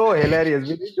would be so hilarious.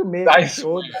 We need to make a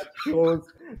show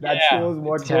that shows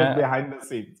what goes behind the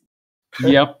scenes.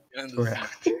 Yep.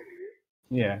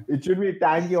 Yeah. It should be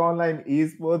Tanki Online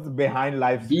Esports behind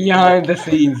live stream. Behind the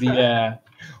scenes, yeah.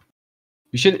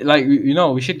 We should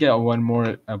we should get one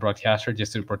more broadcaster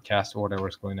just to broadcast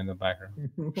whatever's going in the background.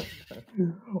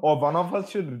 Or one of us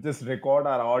should just record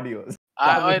our audios.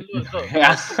 I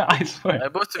swear.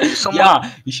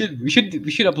 Yeah, we should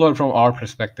upload from our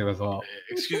perspective as well.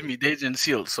 Excuse me, Dage and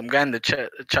Seal. Some guy in the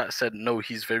chat said no,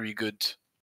 he's very good.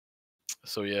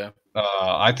 So yeah.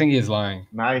 I think he's lying.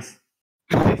 Nice.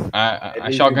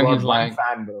 I shotgun he's lying.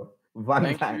 Fan, bro.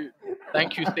 One fan.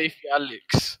 Thank you, Safi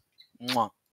Alex. Mwah.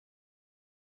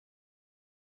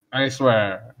 I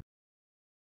swear.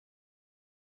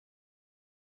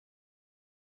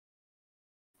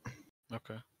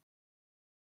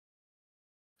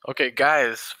 Okay,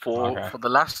 guys. For the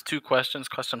last 2 questions,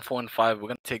 question 4 and 5, we're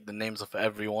gonna take the names of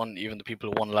everyone, even the people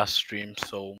who won last stream.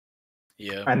 So,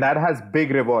 yeah. And that has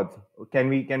big rewards. Can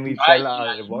we tell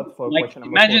our rewards for question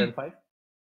number 4 and 5?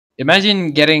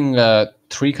 Imagine getting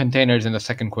 3 containers in the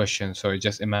second question. So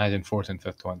just imagine 4th and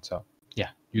 5th one. So yeah,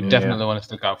 you definitely want to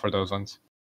stick out for those ones.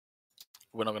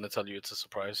 We're not going to tell you, it's a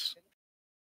surprise.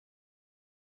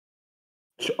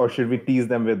 Or should we tease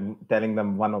them with telling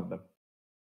them one of them?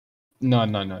 No.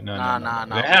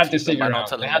 They have to stick around.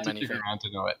 They have to stick around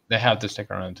to know it. They have to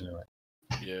stick around to know it.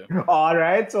 Yeah. All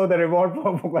right. So the reward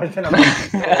for question number.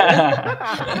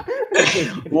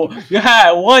 Well, you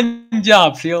had one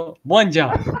job, Seal. One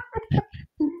job.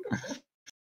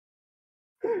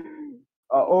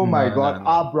 Oh my God!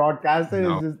 Our broadcaster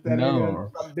is just telling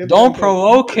us something. Don't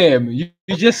provoke him. You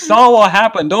just saw what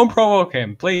happened. Don't provoke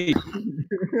him, please.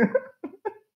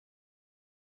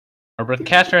 Our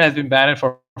broadcaster has been banned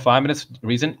for 5 minutes.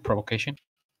 Reason? Provocation.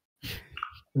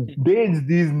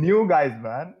 These new guys,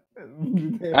 man.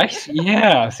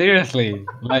 Yeah, seriously.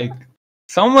 Like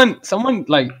someone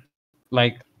like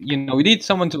we need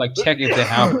someone to like check if they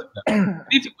have it. We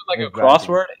need to put like a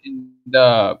crossword in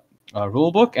the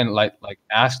rule book and like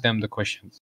ask them the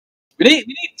questions. We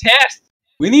need tests.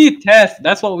 We need test.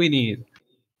 That's what we need.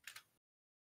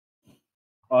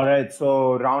 All right,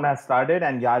 so round has started,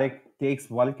 and Yarek takes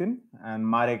Vulcan, and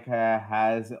Marek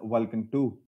has Vulcan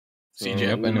too. So CJ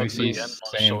Yep, and and we Deluxe see again not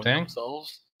same showing thing.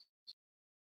 themselves.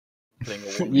 Playing a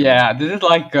 1v1. Yeah, this is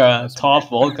like TOF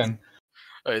Vulcan.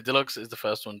 Deluxe is the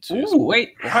first one to Ooh, spawn.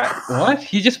 wait, what? What?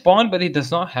 He just spawned, but he does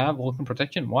not have Vulcan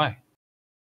protection. Why?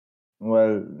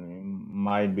 well,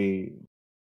 might be.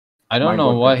 I don't Might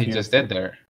know got what he confused. just did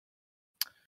there.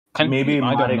 Maybe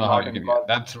I don't Marek know how got you him can caught.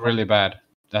 get. That's really bad.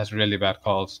 That's really bad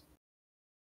calls.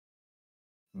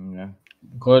 Yeah.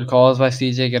 Good calls by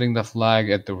CJ getting the flag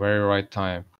at the very right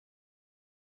time.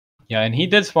 Yeah, and he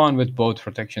did spawn with both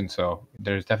protection, so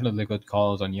there's definitely good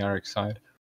calls on Yarek's side.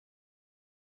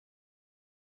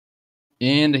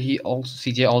 And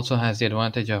CJ also has the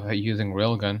advantage of using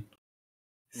railgun.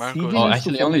 Marcos, CJ Oh, needs to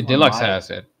actually, focus only on Deluxe Marek. has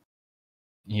it.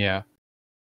 Yeah.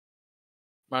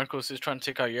 Marcos is trying to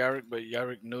take out Yarek, but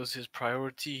Yarek knows his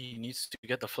priority. He needs to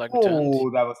get the flag returned. Oh,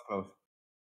 that was close.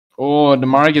 Oh, the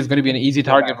Mark is going to be an easy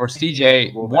Go target back. for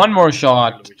CJ. Go One back. more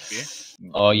shot. HP.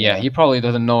 Oh, yeah, he probably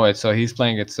doesn't know it, so he's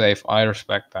playing it safe. I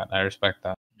respect that.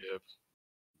 Yep.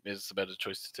 It's a better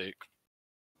choice to take.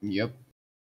 Yep.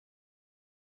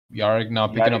 Yarek now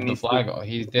picking Yarek up the needs to-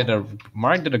 flag.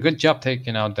 Mark did a good job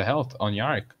taking out the health on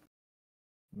Yarek.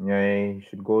 Yeah, he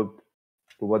should go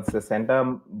towards the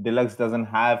center. Deluxe doesn't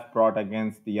have prot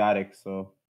against the Yarek,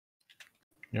 so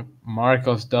Yep.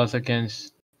 Marcos does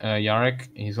against Yarek.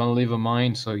 He's gonna leave a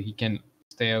mine so he can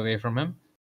stay away from him.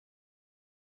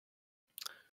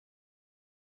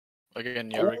 Again,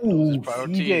 Yarek knows his Ooh,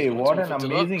 priority. CJ, He's gonna what go an for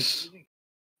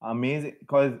amazing,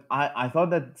 because I thought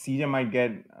that CJ might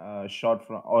get shot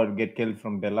from or get killed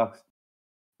from Deluxe,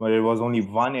 but it was only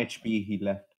 1 HP he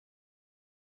left.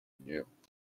 Yep.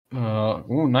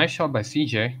 Ooh, nice shot by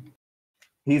CJ.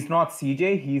 He's not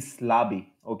CJ, he's Slabby.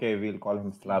 Okay, we'll call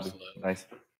him Slabby. Nice.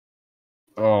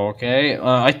 Oh, okay.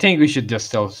 I think we should just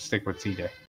still stick with CJ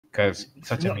because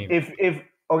such a meme. If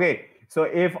okay, so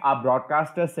if our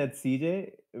broadcaster said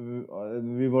CJ,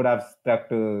 we would have stuck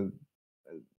to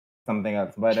something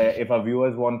else. But if our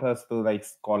viewers want us to like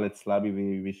call it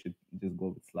Slabby, we should just go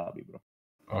with Slabby, bro.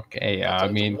 Okay, That's I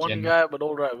mean, one guy, but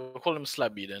all right, we'll call him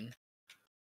Slabby then.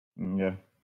 Yeah.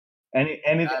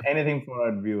 Anything for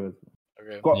our viewers.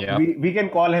 Yeah. We can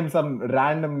call him some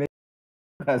random name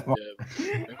as well.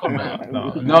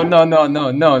 No.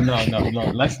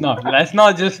 Let's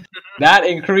not just that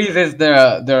increases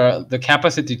the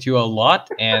capacity to a lot,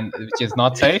 and which is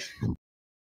not safe.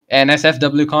 And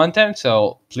SFW content,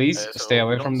 so please stay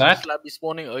away from that. Slabby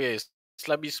spawning. Okay,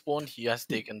 Slabby spawned. He has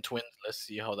taken twins. Let's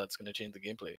see how that's gonna change the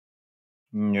gameplay.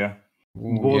 Yeah.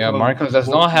 Ooh, yeah, Marcos does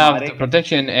not have the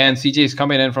protection, and CJ is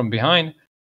coming in from behind.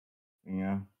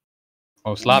 Yeah.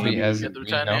 Oh, Slabby has get the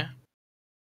return here.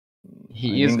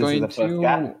 He is going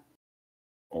to.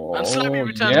 Oh, and Slabby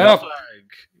returns yep. the flag.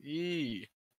 Yee.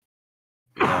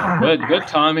 Good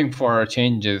timing for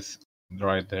changes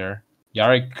right there.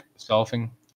 Yarek selfing.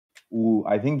 Ooh,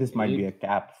 I think this might be a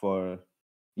cap for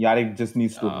Yarek. Just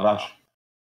needs to rush.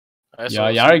 Yeah,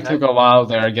 Yarek took a while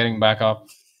there getting back up.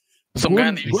 Good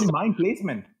mind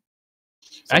placement.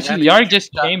 Actually, Yarek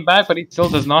just came back, but he still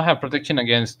does not have protection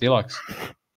against Deluxe.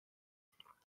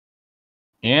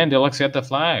 And Deluxe got the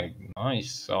flag.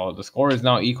 Nice. So the score is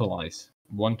now equalized.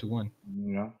 1-1.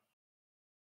 Yeah.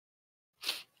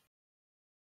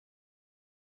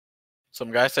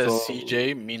 Some guy says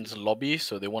CJ means lobby,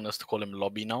 so they want us to call him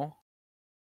lobby now.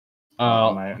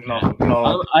 No. Let's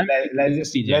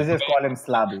just call him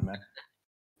Slabby, man.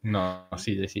 No,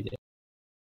 CJ.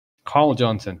 Carl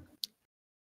Johnson.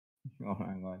 Oh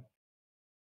my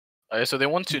god. So they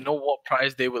want to know what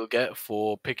prize they will get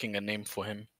for picking a name for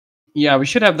him. Yeah, we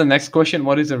should have the next question.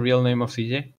 What is the real name of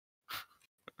CJ?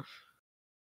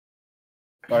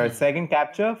 All right, second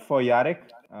capture for Yarek.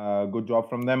 Good job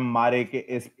from them. Marek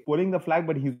is pulling the flag,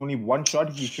 but he's only one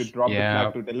shot. He should drop the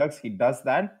flag to Deluxe. He does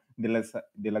that.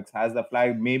 Deluxe has the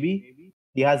flag. Maybe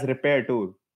he has repair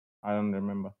too. I don't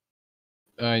remember.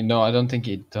 No, I don't think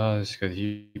he does because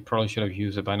he probably should have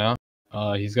used it by now.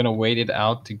 He's gonna wait it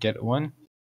out to get one.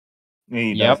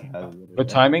 He does. Good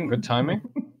timing.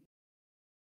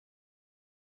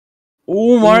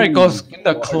 Oh, Marek goes in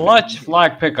the clutch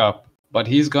flag pickup, but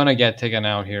he's gonna get taken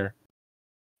out here.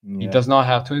 Yeah. He does not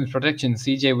have twins protection.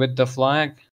 CJ with the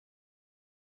flag,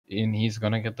 and he's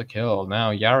gonna get the kill.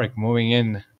 Now Yarek moving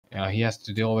in. He has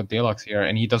to deal with Deluxe here,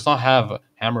 and he does not have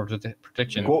hammer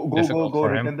protection. Go!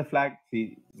 Return the flag.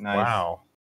 See, nice. Wow,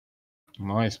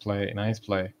 nice play.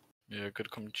 Yeah,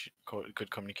 good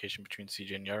communication between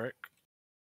CJ and Yarek.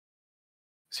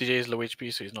 CJ is low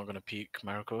HP, so he's not gonna peek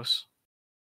Marcos.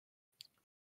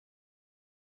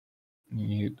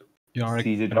 Yarick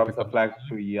CJ gonna drops pick the up flag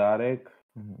to Yarek.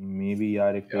 Maybe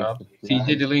Yarek takes the CJ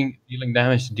flag. dealing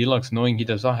damage to Deluxe, knowing he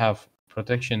does not have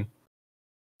protection.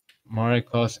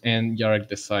 Marikos and Yarick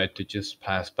decide to just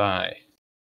pass by.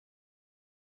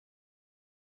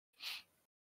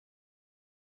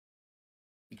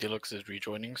 Deluxe is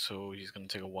rejoining, so he's gonna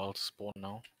take a while to spawn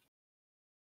now.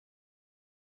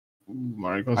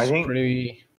 Marikos I think-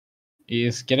 pretty. He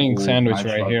is getting Ooh, sandwiched nice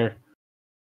right shot. here.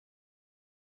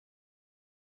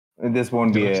 This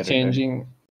won't be a Deluxe return.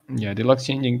 changing. Yeah, Deluxe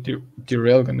changing to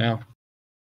Railgun now.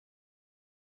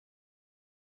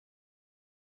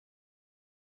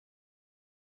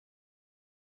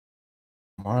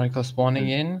 Marikos spawning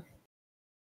in.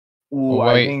 Ooh, Oh,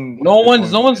 I wait. think No this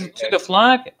one's won't be a to return. the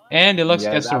flag, and Deluxe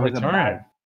Yeah, gets that a was return.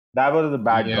 that was a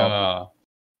bad drop Yeah,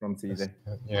 from CJ.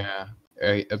 yeah.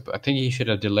 I think he should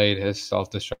have delayed his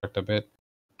self-destruct a bit.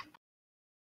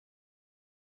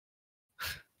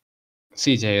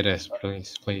 CJ, it is,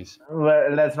 please.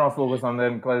 Well, let's not focus on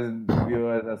them because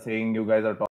viewers are saying you guys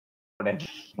are talking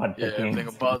about Yeah, the game. everything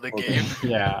about the game.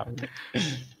 Yeah.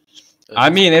 Let's I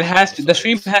mean, it focus has on to. The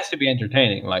stream sides. has to be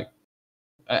entertaining. Like,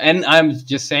 and I'm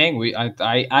just saying,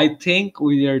 I think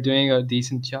we are doing a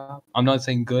decent job. I'm not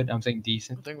saying good. I'm saying I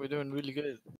decent. think we're doing really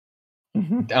good.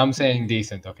 I'm saying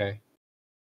decent. Okay.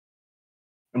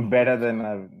 Better than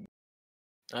I've.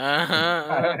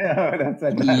 That's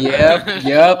a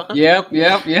Yep.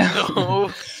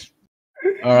 No.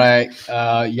 All right.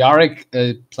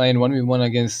 Yarick playing 1v1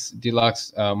 against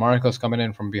Deluxe. Marco's coming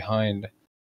in from behind.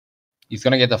 He's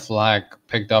gonna get the flag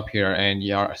picked up here, and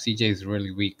CJ is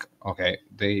really weak. Okay,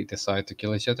 they decide to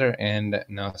kill each other, and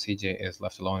now CJ is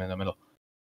left alone in the middle.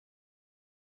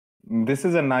 This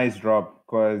is a nice drop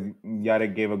because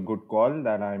Yarek gave a good call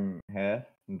that I'm here.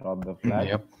 Drop the flag.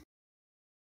 Yep.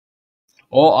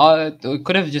 Oh, it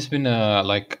could have just been a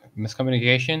like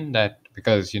miscommunication that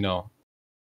because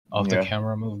of the Yeah.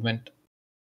 camera movement.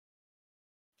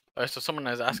 So someone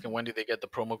is asking when do they get the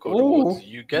promo code Ooh, rewards?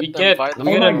 You get we them get- via the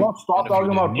we Oh get my a- god! Stop interview.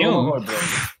 talking about New. promo code, bro.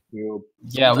 You-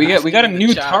 Yeah, Someone's we got a asking in the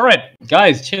new chat. turret,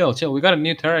 guys. Chill. We got a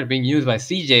new turret being used by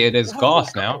CJ. It is Oh,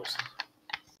 Gauss now. Gauss.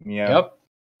 Yeah. Yep.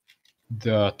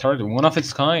 The turret, one of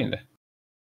its kind.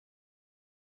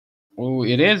 Ooh,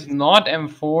 it is not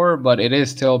M4, but it is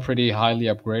still pretty highly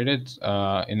upgraded,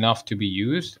 enough to be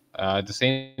used. At the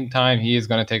same time, he is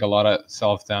going to take a lot of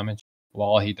self damage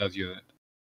while he does use it.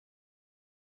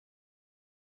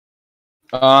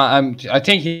 I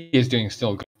think he is doing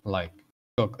still good. Like,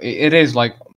 look, it is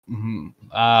like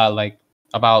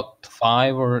about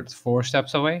 5 or 4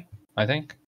 steps away. I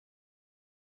think.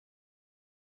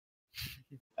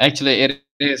 Actually, it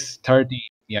is 13.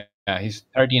 Yeah, he's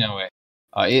 13 away.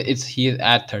 He is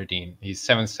at 13. He's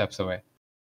 7 steps away,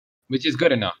 which is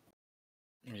good enough.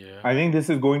 Yeah. I think this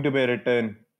is going to be a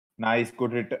return. Nice,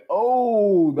 good return.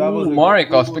 Oh, that was Ooh, a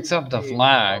Marikos good picks up the save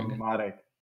flag. from Marek.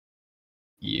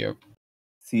 Yep.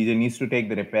 CJ needs to take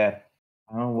the repair.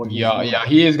 I don't know what he's Yeah, doing. yeah.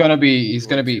 He's gonna be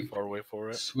Too far away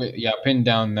for it. pinned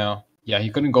down now. Yeah,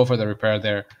 he couldn't go for the repair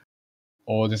there.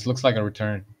 Oh, this looks like a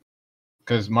return.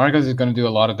 Because Marikos is gonna do a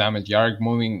lot of damage. Yarg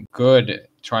moving good,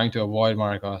 trying to avoid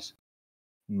Marikos.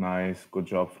 Nice, good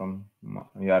job from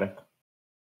Yarek.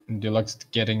 Deluxe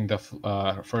getting the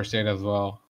first aid as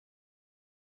well.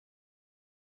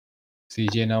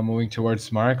 CJ now moving towards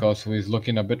Marikos, who is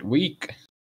looking a bit weak.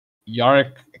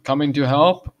 Yarek coming to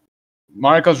help.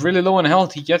 Marikos really low in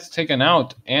health. He gets taken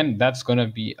out, and that's gonna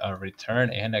be a return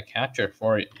and a capture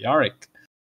for Yarek.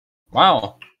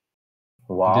 Wow.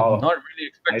 Wow. Did not really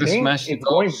expect I this think match to it's go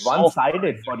going so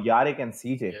one-sided for Yarek and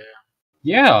CJ.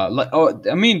 Yeah,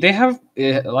 I mean, they have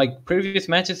like previous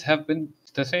matches have been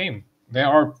the same. They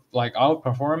are like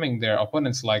outperforming their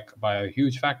opponents like by a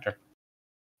huge factor.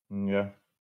 Yeah.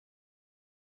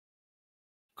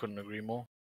 Couldn't agree more.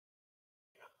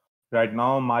 Right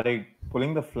now, Marek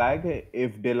pulling the flag.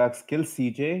 If Deluxe kills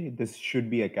CJ, this should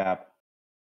be a cap.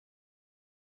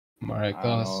 I don't know.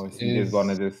 Marikos CJ is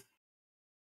gonna just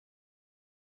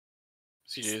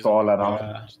CJ is stall gonna around.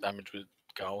 Yeah. damage with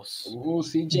Gauss. Ooh,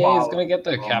 CJ is Wow. gonna get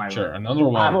the Oh my capture. God. Another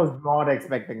I one. was not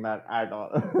expecting that at all.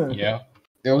 Yeah,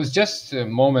 it was just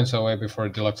moments away before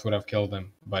Deluxe would have killed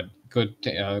him. But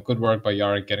good work by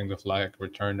Yarek getting the flag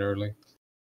returned early.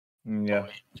 Yeah.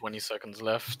 Only 20 seconds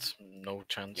left. No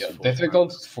chance. Yeah, for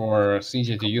difficult for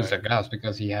CJ to Come use the back. gas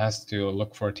because he has to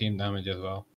look for team damage as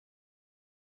well.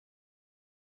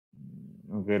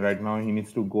 Okay, right now he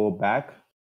needs to go back.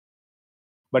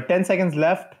 But 10 seconds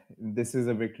left. This is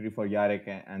a victory for Yarek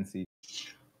and CJ.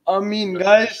 I mean,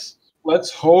 guys,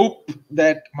 let's hope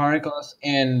that Marikos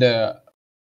and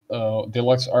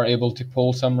Deluxe are able to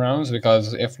pull some rounds,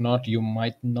 because if not, you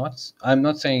might not. I'm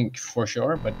not saying for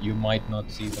sure, but you might not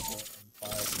see the 4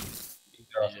 and 5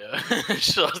 either. Yeah,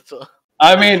 shut up.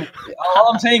 I mean,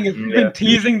 all I'm saying is we've been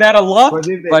teasing that a lot,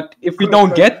 but if we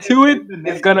don't get to it,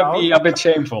 it's gonna be a bit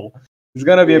shameful. It's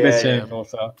gonna be a bit shameful.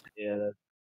 So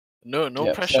No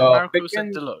yeah, pressure, so Marcos and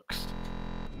picking- Deluxe.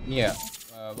 yeah,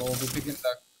 we'll be picking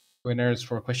the winners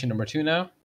for question number 2 now.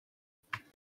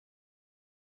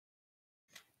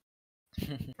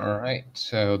 All right,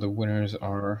 so the winners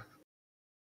are.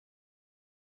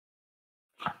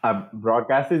 A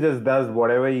broadcaster just does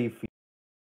whatever he feels.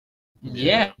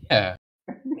 Yeah.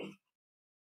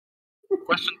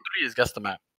 Question 3 is guess the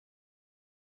map.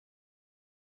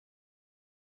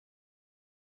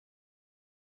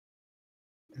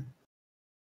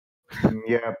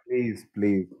 Yeah, please.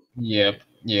 Yep.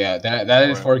 Yeah, that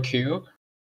is for Q.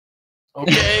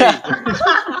 Okay.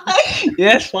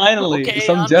 Yes, finally, Okay,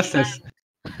 some I justice.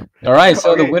 All right,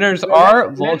 so the Okay, winners let- are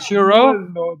let Volturo. viewers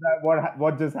know that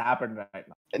what just happened right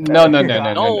now. No.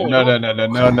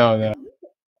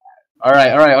 All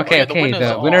right. Okay. the The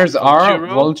winners winners are are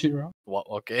Volturo. What?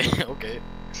 Okay.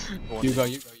 You go.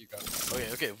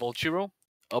 Okay. Volturo,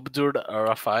 Abdur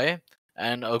Rafai,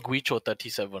 and Aguicho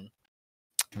 37.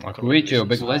 Akuicho,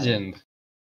 big legend.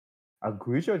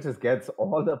 Aguicho just gets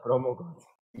all the promo codes.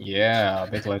 Yeah,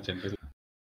 big legend.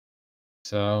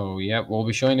 So yeah, we'll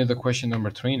be showing you the question number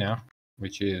 3 now,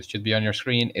 which should be on your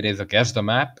screen. It is a guess the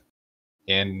map,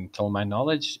 and to my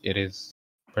knowledge, it is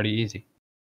pretty easy.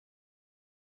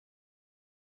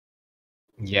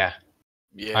 Yeah,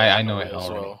 Yeah, I know it as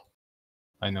already. well.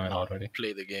 I know it already.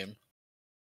 Play the game.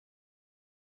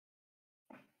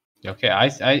 Okay,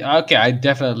 I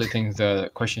definitely think the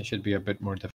question should be a bit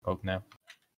more difficult now.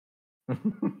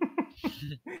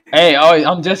 Hey,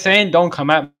 I'm just saying, don't come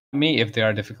at me if they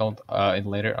are difficult in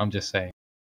later. I'm just saying.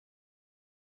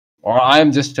 Or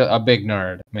I'm just a big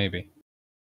nerd, maybe.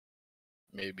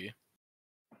 Maybe.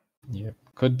 Yeah,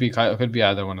 could be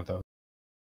either one of those.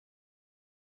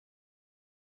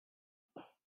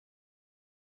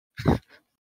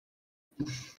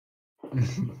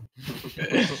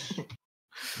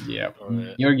 Yeah,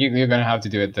 Alright. you're gonna have to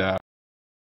do it.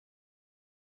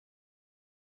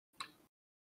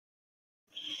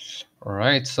 All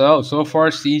right, so far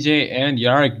CJ and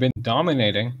Yarek been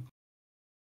dominating.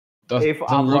 If our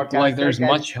Doesn't look like broadcaster there's can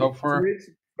much hope for. switch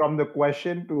from the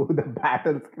question to the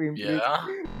battle screen, please, Yeah.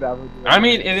 that would be I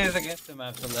mean, it is against the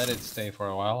map, so let it stay for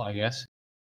a while, I guess.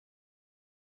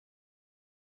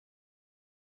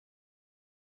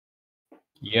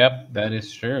 Yep, that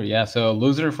is true. Yeah, so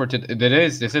loser for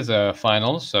this is a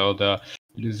final, so the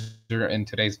loser in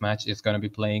today's match is going to be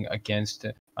playing against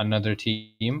another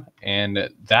team, and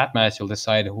that match will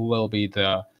decide who will be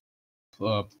the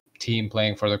team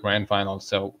playing for the grand finals.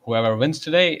 So whoever wins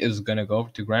today is going to go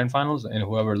to grand finals, and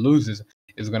whoever loses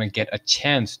is going to get a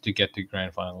chance to get to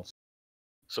grand finals.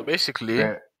 So basically,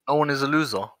 Yeah. no one is a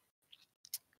loser.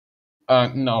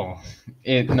 No,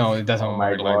 it doesn't Oh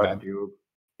my work god, like that. dude.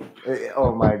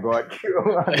 Oh my god,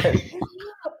 Is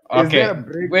Okay, there a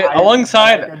brick wait, iron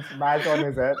alongside- that I can smash on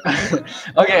his head?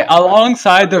 Okay,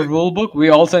 alongside the rule book, we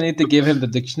also need to give him the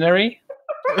dictionary.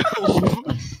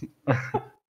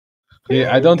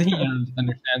 Yeah, I don't think he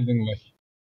understands English.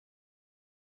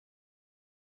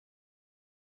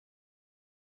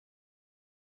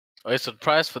 Okay, so the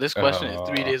price for this question is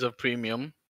 3 Uh. days of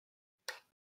premium.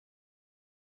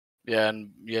 Yeah,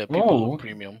 and people Whoa. love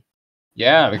premium.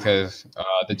 Yeah, because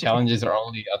the challenges are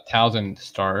only 1,000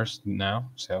 stars now.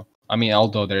 So I mean,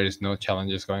 although there is no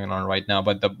challenges going on right now,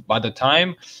 but by the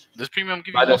time This premium give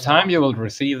you by the more time stuff. you will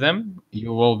receive them,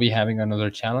 you will be having another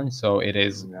challenge. So it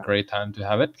is Yeah. great time to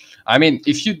have it. I mean,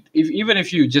 even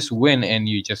if you just win and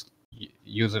you just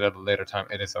use it at a later time,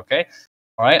 it is okay.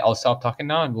 All right, I'll stop talking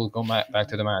now, and we'll go back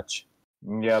to the match.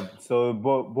 Yeah, so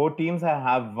both teams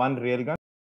have one railgun,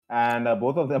 and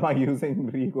both of them are using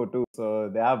Rico too. So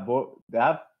they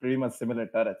have pretty much similar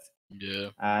turrets. Yeah.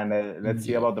 And let's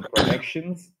see Yeah. about the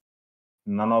protections.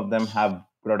 None of them have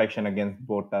protection against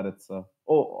both turrets. So,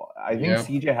 I think Yep.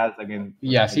 CJ has against.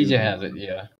 Yeah, CJ has it.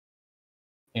 Yeah,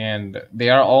 and they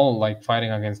are all like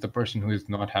fighting against the person who is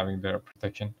not having their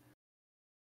protection.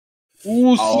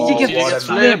 Ooh, CJ CJ gets gets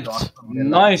flipped. flipped.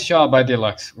 Nice shot by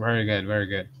Deluxe. Very good, very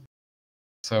good.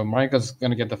 So Marco's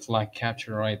gonna get the flag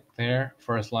capture right there.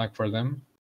 First flag for them.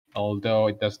 Although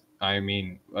it does, I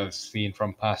mean, as seen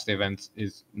from past events,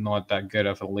 is not that good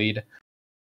of a lead.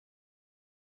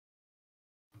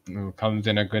 Comes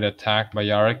in a good attack by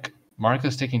Yarek.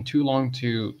 Marco's taking too long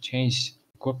to change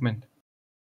equipment.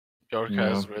 York Yeah.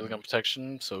 has railgun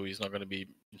protection, so he's not going to be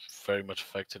very much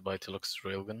affected by Tilux's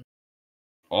railgun.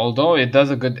 although it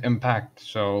does a good impact,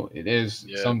 so it is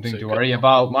Yeah, something so to it could worry knock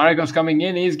about. Mariko's coming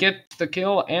in, he's gets the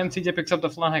kill, and CJ picks up the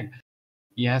flag.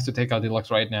 He has to take out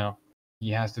Deluxe right now. He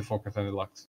has to focus on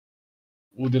Deluxe.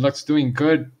 Ooh, Deluxe doing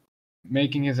good,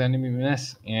 making his enemy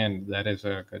miss, and that is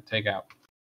a good takeout.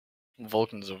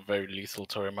 Vulcan is a very lethal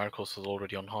turret. Marcos is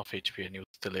already on half HP and he was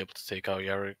still able to take out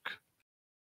Yarick.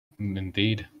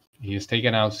 Indeed. He has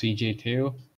taken out CJ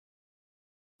too.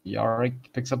 Yarick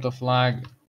picks up the flag.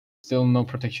 Still no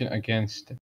protection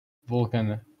against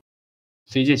Vulcan.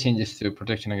 CJ changes to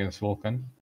protection against Vulcan,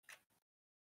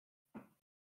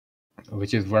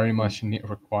 which is very much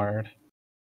required.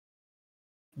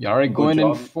 Yarick Good going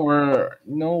in job. for...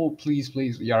 No, please,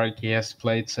 please. Yarick, yes,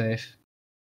 play it safe.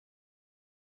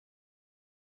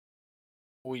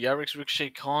 Oh, Yarick's Ricochet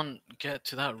can't get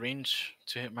to that range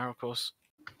to hit Marcos.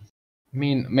 I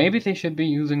mean, maybe they should be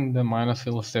using the minus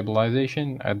field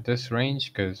stabilization at this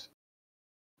range, because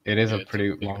it is a it's pretty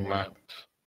big long map.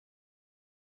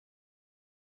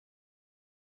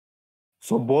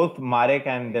 So both Marek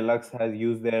and Deluxe has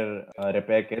used their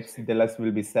repair kits. Deluxe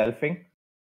will be selfing.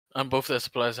 And both their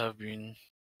supplies have been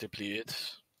depleted.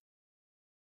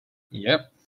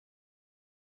 Yep.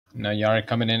 Now Yarick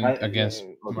coming in against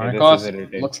Okay, Marcos. this is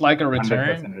irritating. Looks like a 100%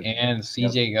 return, return. and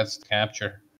CJ gets the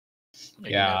capture. Making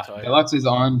it a Yeah, tie. Deluxe is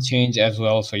on change as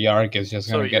well, so Yarick is just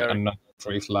So gonna get Yarick- another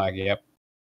free flag. Yep.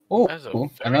 Oh, That's a very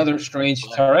another good strange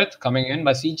flag. turret coming in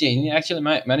by CJ. He actually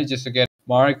manages to get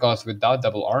Marcos without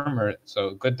double armor,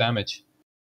 so good damage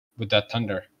with that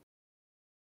thunder.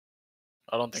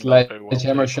 I don't think that was very well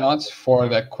Sledgehammer played. shots for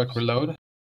that quick reload.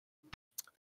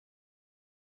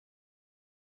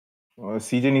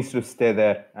 CJ needs to stay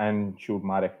there and shoot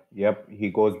Marek. Yep, he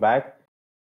goes back.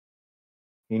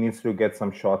 He needs to get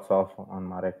some shots off on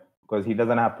Marek because he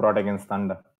doesn't have prot against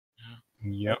thunder.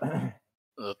 Yep.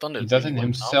 The thunder He is doesn't really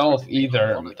went down for himself him, making a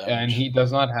either, lot of and damage. he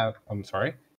does not have... I'm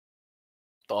sorry?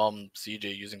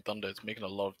 CJ using thunder is making a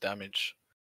lot of damage.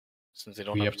 Since they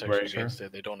don't have Yep, protection very true. against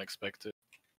it, they don't expect it.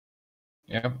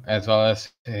 Yep, as well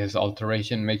as his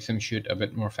alteration makes him shoot a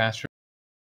bit more faster.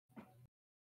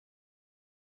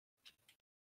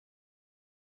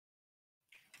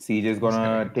 CJ is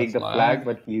gonna take the flag,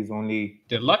 but he's only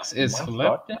Deluxe is one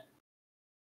flipped. shot.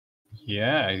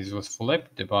 Yeah, he was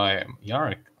flipped by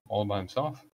Yarick all by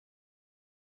himself.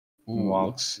 Ooh, Wow.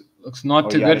 looks not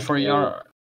too good for Yarick.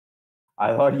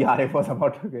 I thought Yarek was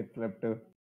about to get flipped too.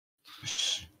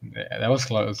 Yeah, that was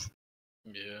close.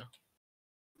 Yeah.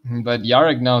 But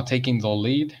Yarick now taking the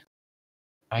lead.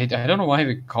 I don't know why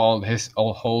we called his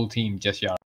whole team just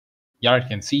Yarick.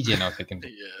 Yarick and CJ now taking the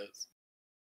lead. Yes.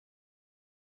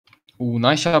 Ooh,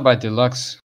 nice shot by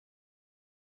Deluxe.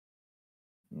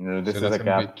 This So is that's a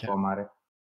gonna be cap for Marek.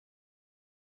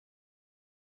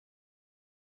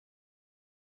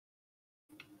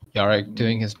 Yarick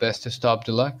doing his best to stop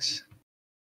Deluxe.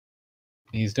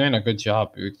 He's doing a good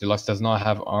job. Deluxe does not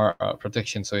have our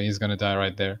protection, so he's gonna die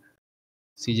right there.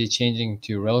 CJ changing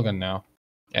to Railgun now,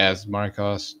 as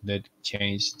Marcos did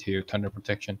change to Thunder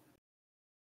Protection.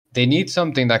 They need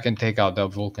something that can take out the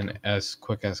Vulcan as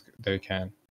quick as they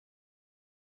can.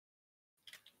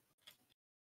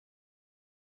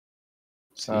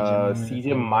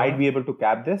 CJ might be able to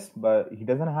cap this, but he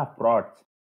doesn't have prots.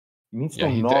 He needs to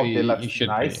knock Deluxe. He should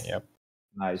nice. be, yep.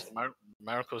 Nice. So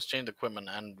Marcos changed equipment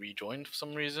and rejoined for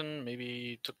some reason. Maybe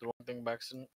he took the wrong thing by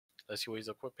accident. Let's see what he's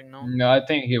equipping now. No, I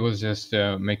think he was just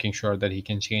making sure that he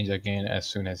can change again as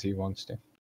soon as he wants to.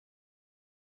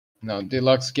 Now,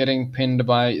 Deluxe getting pinned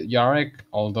by Yarick,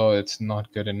 although it's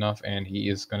not good enough, and he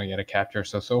is going to get a capture.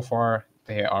 So far,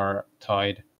 they are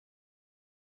tied.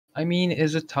 I mean,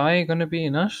 is a tie going to be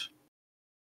enough?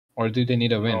 Or do they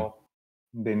need a win? No,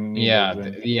 they need a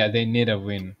win. They need a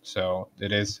win. So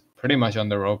it is pretty much on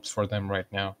the ropes for them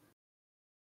right now.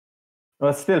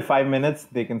 But still, 5 minutes,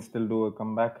 they can still do a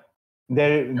comeback.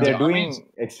 They're doing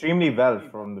extremely well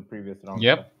from the previous round.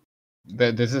 Yep.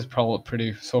 This is probably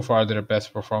pretty, so far, their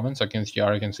best performance against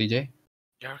Yarick and CJ.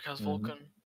 Yarick has Vulcan.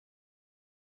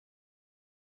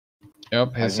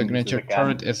 Yep, his signature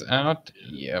turret is out.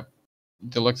 Yep.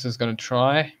 Deluxe is going to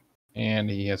try, and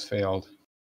he has failed.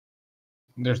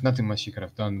 There's nothing much he could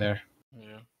have done there.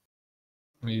 Yeah.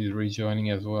 He's rejoining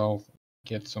as well.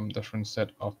 Get some different set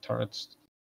of turrets.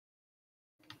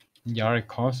 Yarick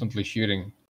constantly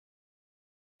shooting.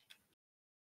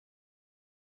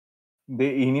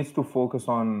 He needs to focus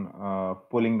on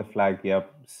pulling the flag.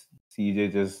 Yep.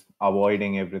 CJ just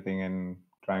avoiding everything and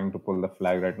trying to pull the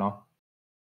flag right now.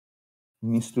 He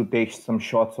needs to take some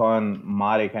shots on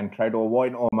Marek and try to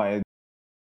avoid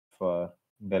for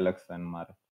Deluxe and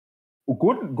Marek.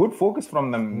 Good focus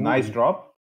from them. Nice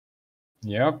drop.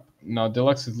 Yep. Now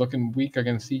Deluxe is looking weak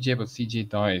against CJ, but CJ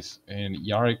dies, and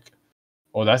Yarick.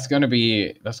 Oh, that's gonna be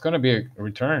a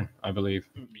return, I believe.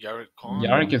 Yarick can't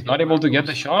Yarick is hit not able to get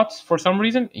the Marcos. shots for some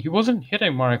reason. He wasn't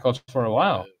hitting Marcos for a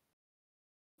while.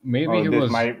 Maybe Oh, he this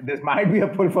was. might be a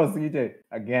pull for CJ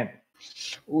again.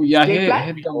 Oh yeah, Stay he flat.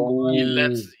 hit them. He Oh,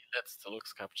 lets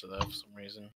Deluxe capture that for some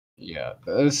reason. Yeah,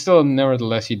 still,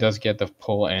 nevertheless, he does get the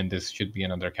pull, and this should be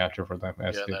another capture for them,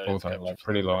 as Yeah, they that both is are capture like for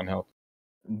pretty them. low in health.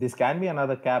 this can be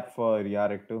another cap for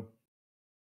Yarek too.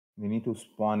 We need to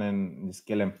spawn and just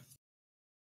kill him.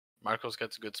 Marcos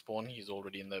gets a good spawn. He's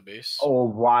already in their base. Oh,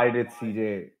 why did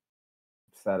CJ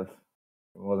self?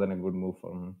 It wasn't a good move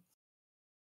for him.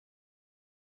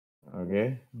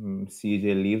 Okay,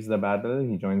 CJ leaves the battle.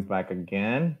 He joins back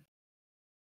again.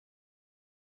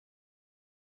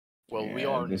 Well, we Yeah,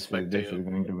 are in this spectator. is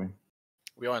going to be.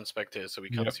 We are in spectator, so we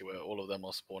can't Yep. see where all of them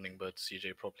are spawning. But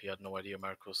CJ probably had no idea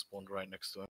Marcos spawned right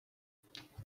next to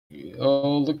him.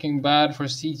 Oh, looking bad for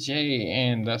CJ,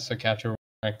 and that's a capture,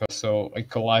 so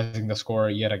equalizing the score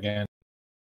yet again.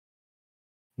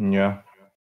 Yeah.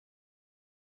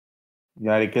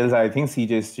 Yeah, he kills. I think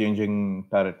CJ is changing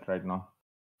turret right now.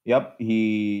 Yep,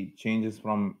 he changes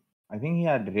from. I think he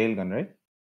had railgun, right?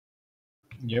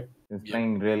 Yep. He's Yep.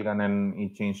 playing railgun and he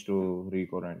changed to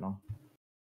Rico right now.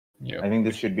 Yep. I think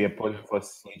this should be a pull for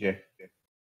CJ.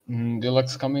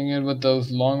 Deluxe coming in with those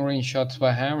long range shots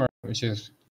by Hammer, which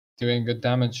is doing good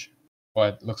damage.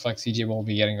 But looks like CJ will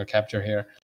be getting a capture here.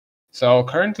 So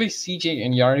currently, CJ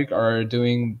and Yarick are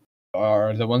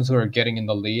the ones who are getting in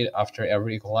the lead after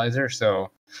every equalizer.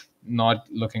 So not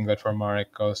looking good for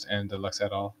Marek, Ghost, and Deluxe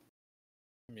at all.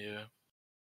 Yeah.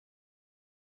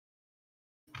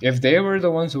 If they were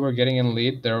the ones who were getting in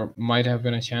lead, there might have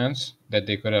been a chance that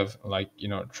they could have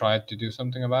tried to do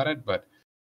something about it. But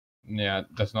yeah,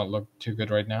 it does not look too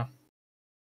good right now.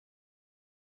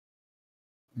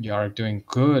 Yarick doing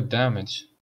good damage,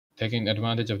 taking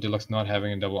advantage of Deluxe not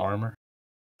having a double armor.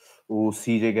 Oh,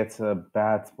 CJ gets a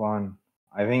bad spawn.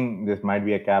 I think this might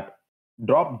be a cap.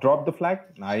 Drop the flag.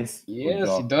 Nice. Good Yes,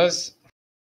 job. he does.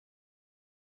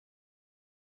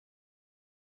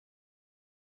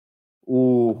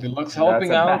 Ooh, Deluxe that's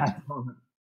helping a out. bad spawn.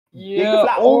 Take the Yeah.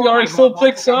 flag. Oh, my Yarick God, still that's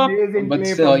picks an up, amazing but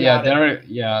play still, from yeah,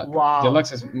 Yarek. Wow.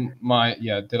 Deluxe is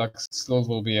Deluxe still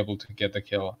will be able to get the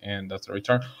kill, and that's a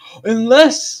return.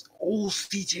 Unless,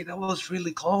 CJ, that was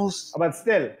really close. But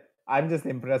still, I'm just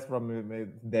impressed from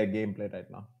their gameplay right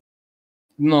now.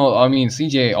 No, I mean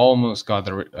CJ almost got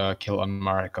the kill on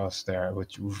Marcos there,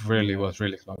 which really was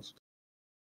really close.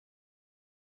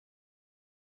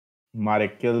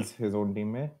 Marek kills his own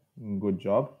teammate. Good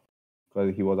job,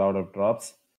 because he was out of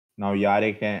drops. Now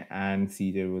Yarek and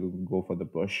CJ will go for the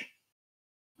push.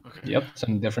 Okay. Yep,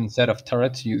 some different set of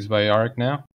turrets used by Yarick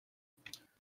now.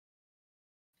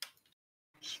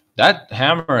 That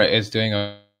hammer is doing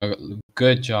a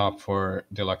good job for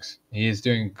Deluxe. He is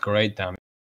doing great damage.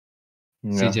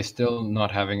 Yeah. CJ still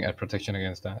not having a protection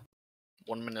against that.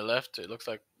 1 minute left. It looks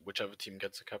like whichever team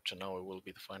gets a capture now, it will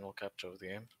be the final capture of the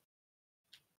game.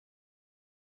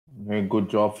 Very good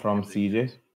job from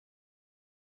CJ.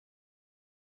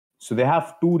 So they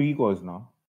have 2 Ricos now.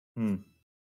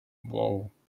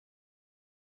 Whoa.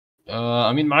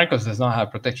 I mean, Marcos does not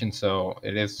have protection, so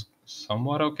it is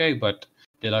somewhat okay, but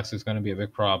Deluxe is going to be a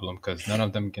big problem because none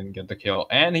of them can get the kill.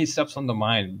 And he steps on the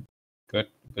mine. Good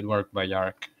work by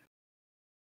Yarick.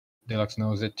 Deluxe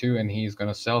knows it too, and he's going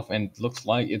to self, and it looks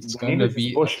like it's going to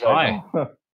be a tie.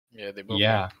 Yeah, they both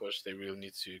Yeah. need to push. They really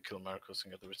need to kill Marcos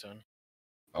and get the return.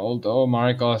 Although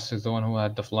Marcos is the one who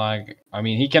had the flag. I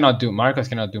mean, Marcos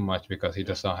cannot do much because he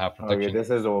does not have protection. Okay, this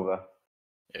is over.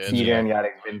 Yeah, CJ and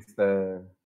Yarek wins the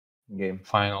game.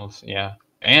 Finals, yeah.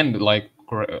 And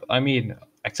I mean,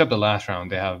 except the last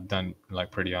round, they have done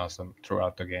pretty awesome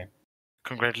throughout the game.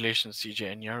 Congratulations,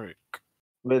 CJ and Yarick.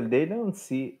 Well, they don't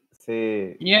say.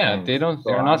 Yeah, thanks, they don't. so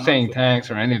They're I'm not saying sure. thanks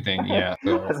or anything. Yeah,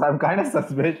 so I'm kind of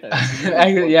suspicious.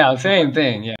 yeah, same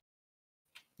thing. Yeah,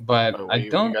 but Oh, I wait, you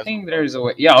don't guys think will- there's a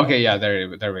way. Yeah, okay, yeah, there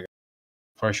we go.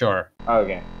 For sure.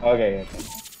 Okay.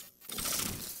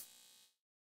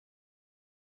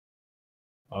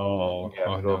 Oh, Yeah,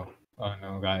 oh bro. no, oh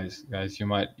no, guys, you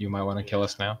might want to kill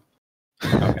us now.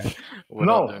 Okay. We're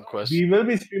not doing No, quests. we will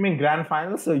be streaming grand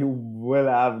finals, so you will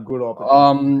have good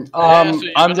opportunity. so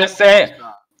you I'm can just always- saying.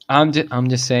 I'm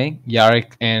just saying.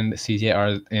 Yarick and CJ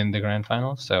are in the grand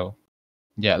final, so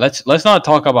yeah. Let's not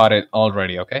talk about it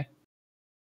already, okay?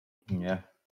 Yeah,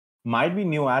 might be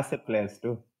new asset players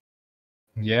too.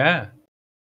 Yeah.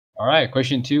 All right.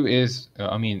 Question 2 is,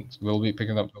 we'll be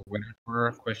picking up the winner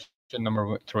for question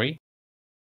number 3.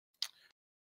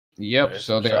 Yep. Okay, so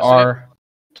so there should I say it? are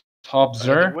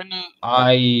Topzer, winner.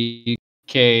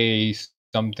 IK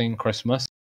something Christmas,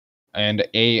 and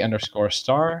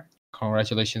A_star.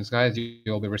 Congratulations, guys!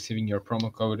 You'll be receiving your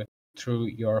promo code through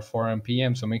your 4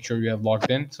 p.m. So make sure you have logged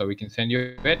in so we can send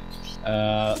you it.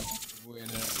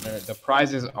 The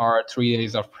prizes are 3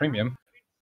 days of premium.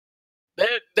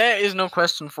 There is no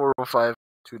question 405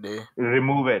 today.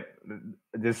 Remove it.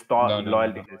 Just stop No, no,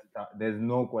 loyalty. no, no. There's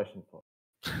no question for.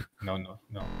 No.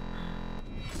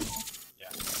 Yeah.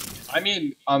 I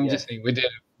mean, I'm just saying we did a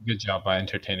good job by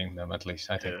entertaining them at least,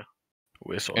 I think. Yeah.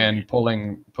 We're sorry. And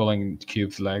pulling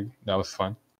Cube's leg. That was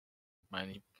fun.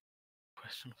 Many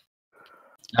question.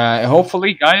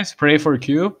 Hopefully, guys, pray for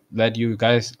Cube that you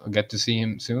guys get to see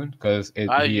him soon because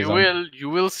You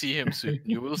will see him soon.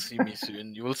 You will see me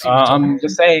soon. You will see me. I'm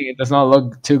just saying it does not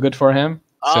look too good for him.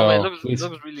 So it looks please,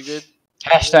 really good.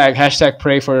 hashtag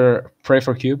pray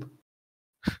for Cube.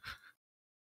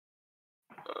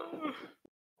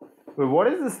 Wait, what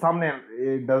is this thumbnail?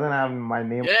 It doesn't have my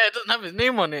name. Yeah, it doesn't have his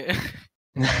name on it.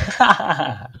 It's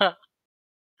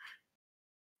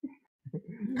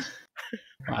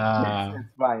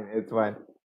fine. It's fine.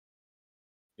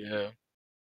 Yeah.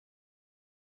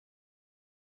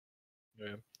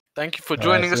 Thank you for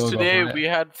joining us today. We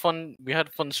had fun. We had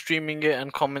fun streaming it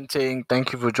and commenting.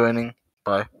 Thank you for joining.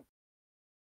 Bye.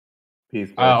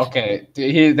 Peace. Okay.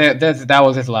 That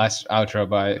was his last outro.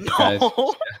 Bye, guys.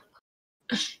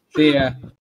 See ya.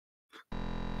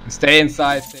 Stay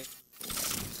inside.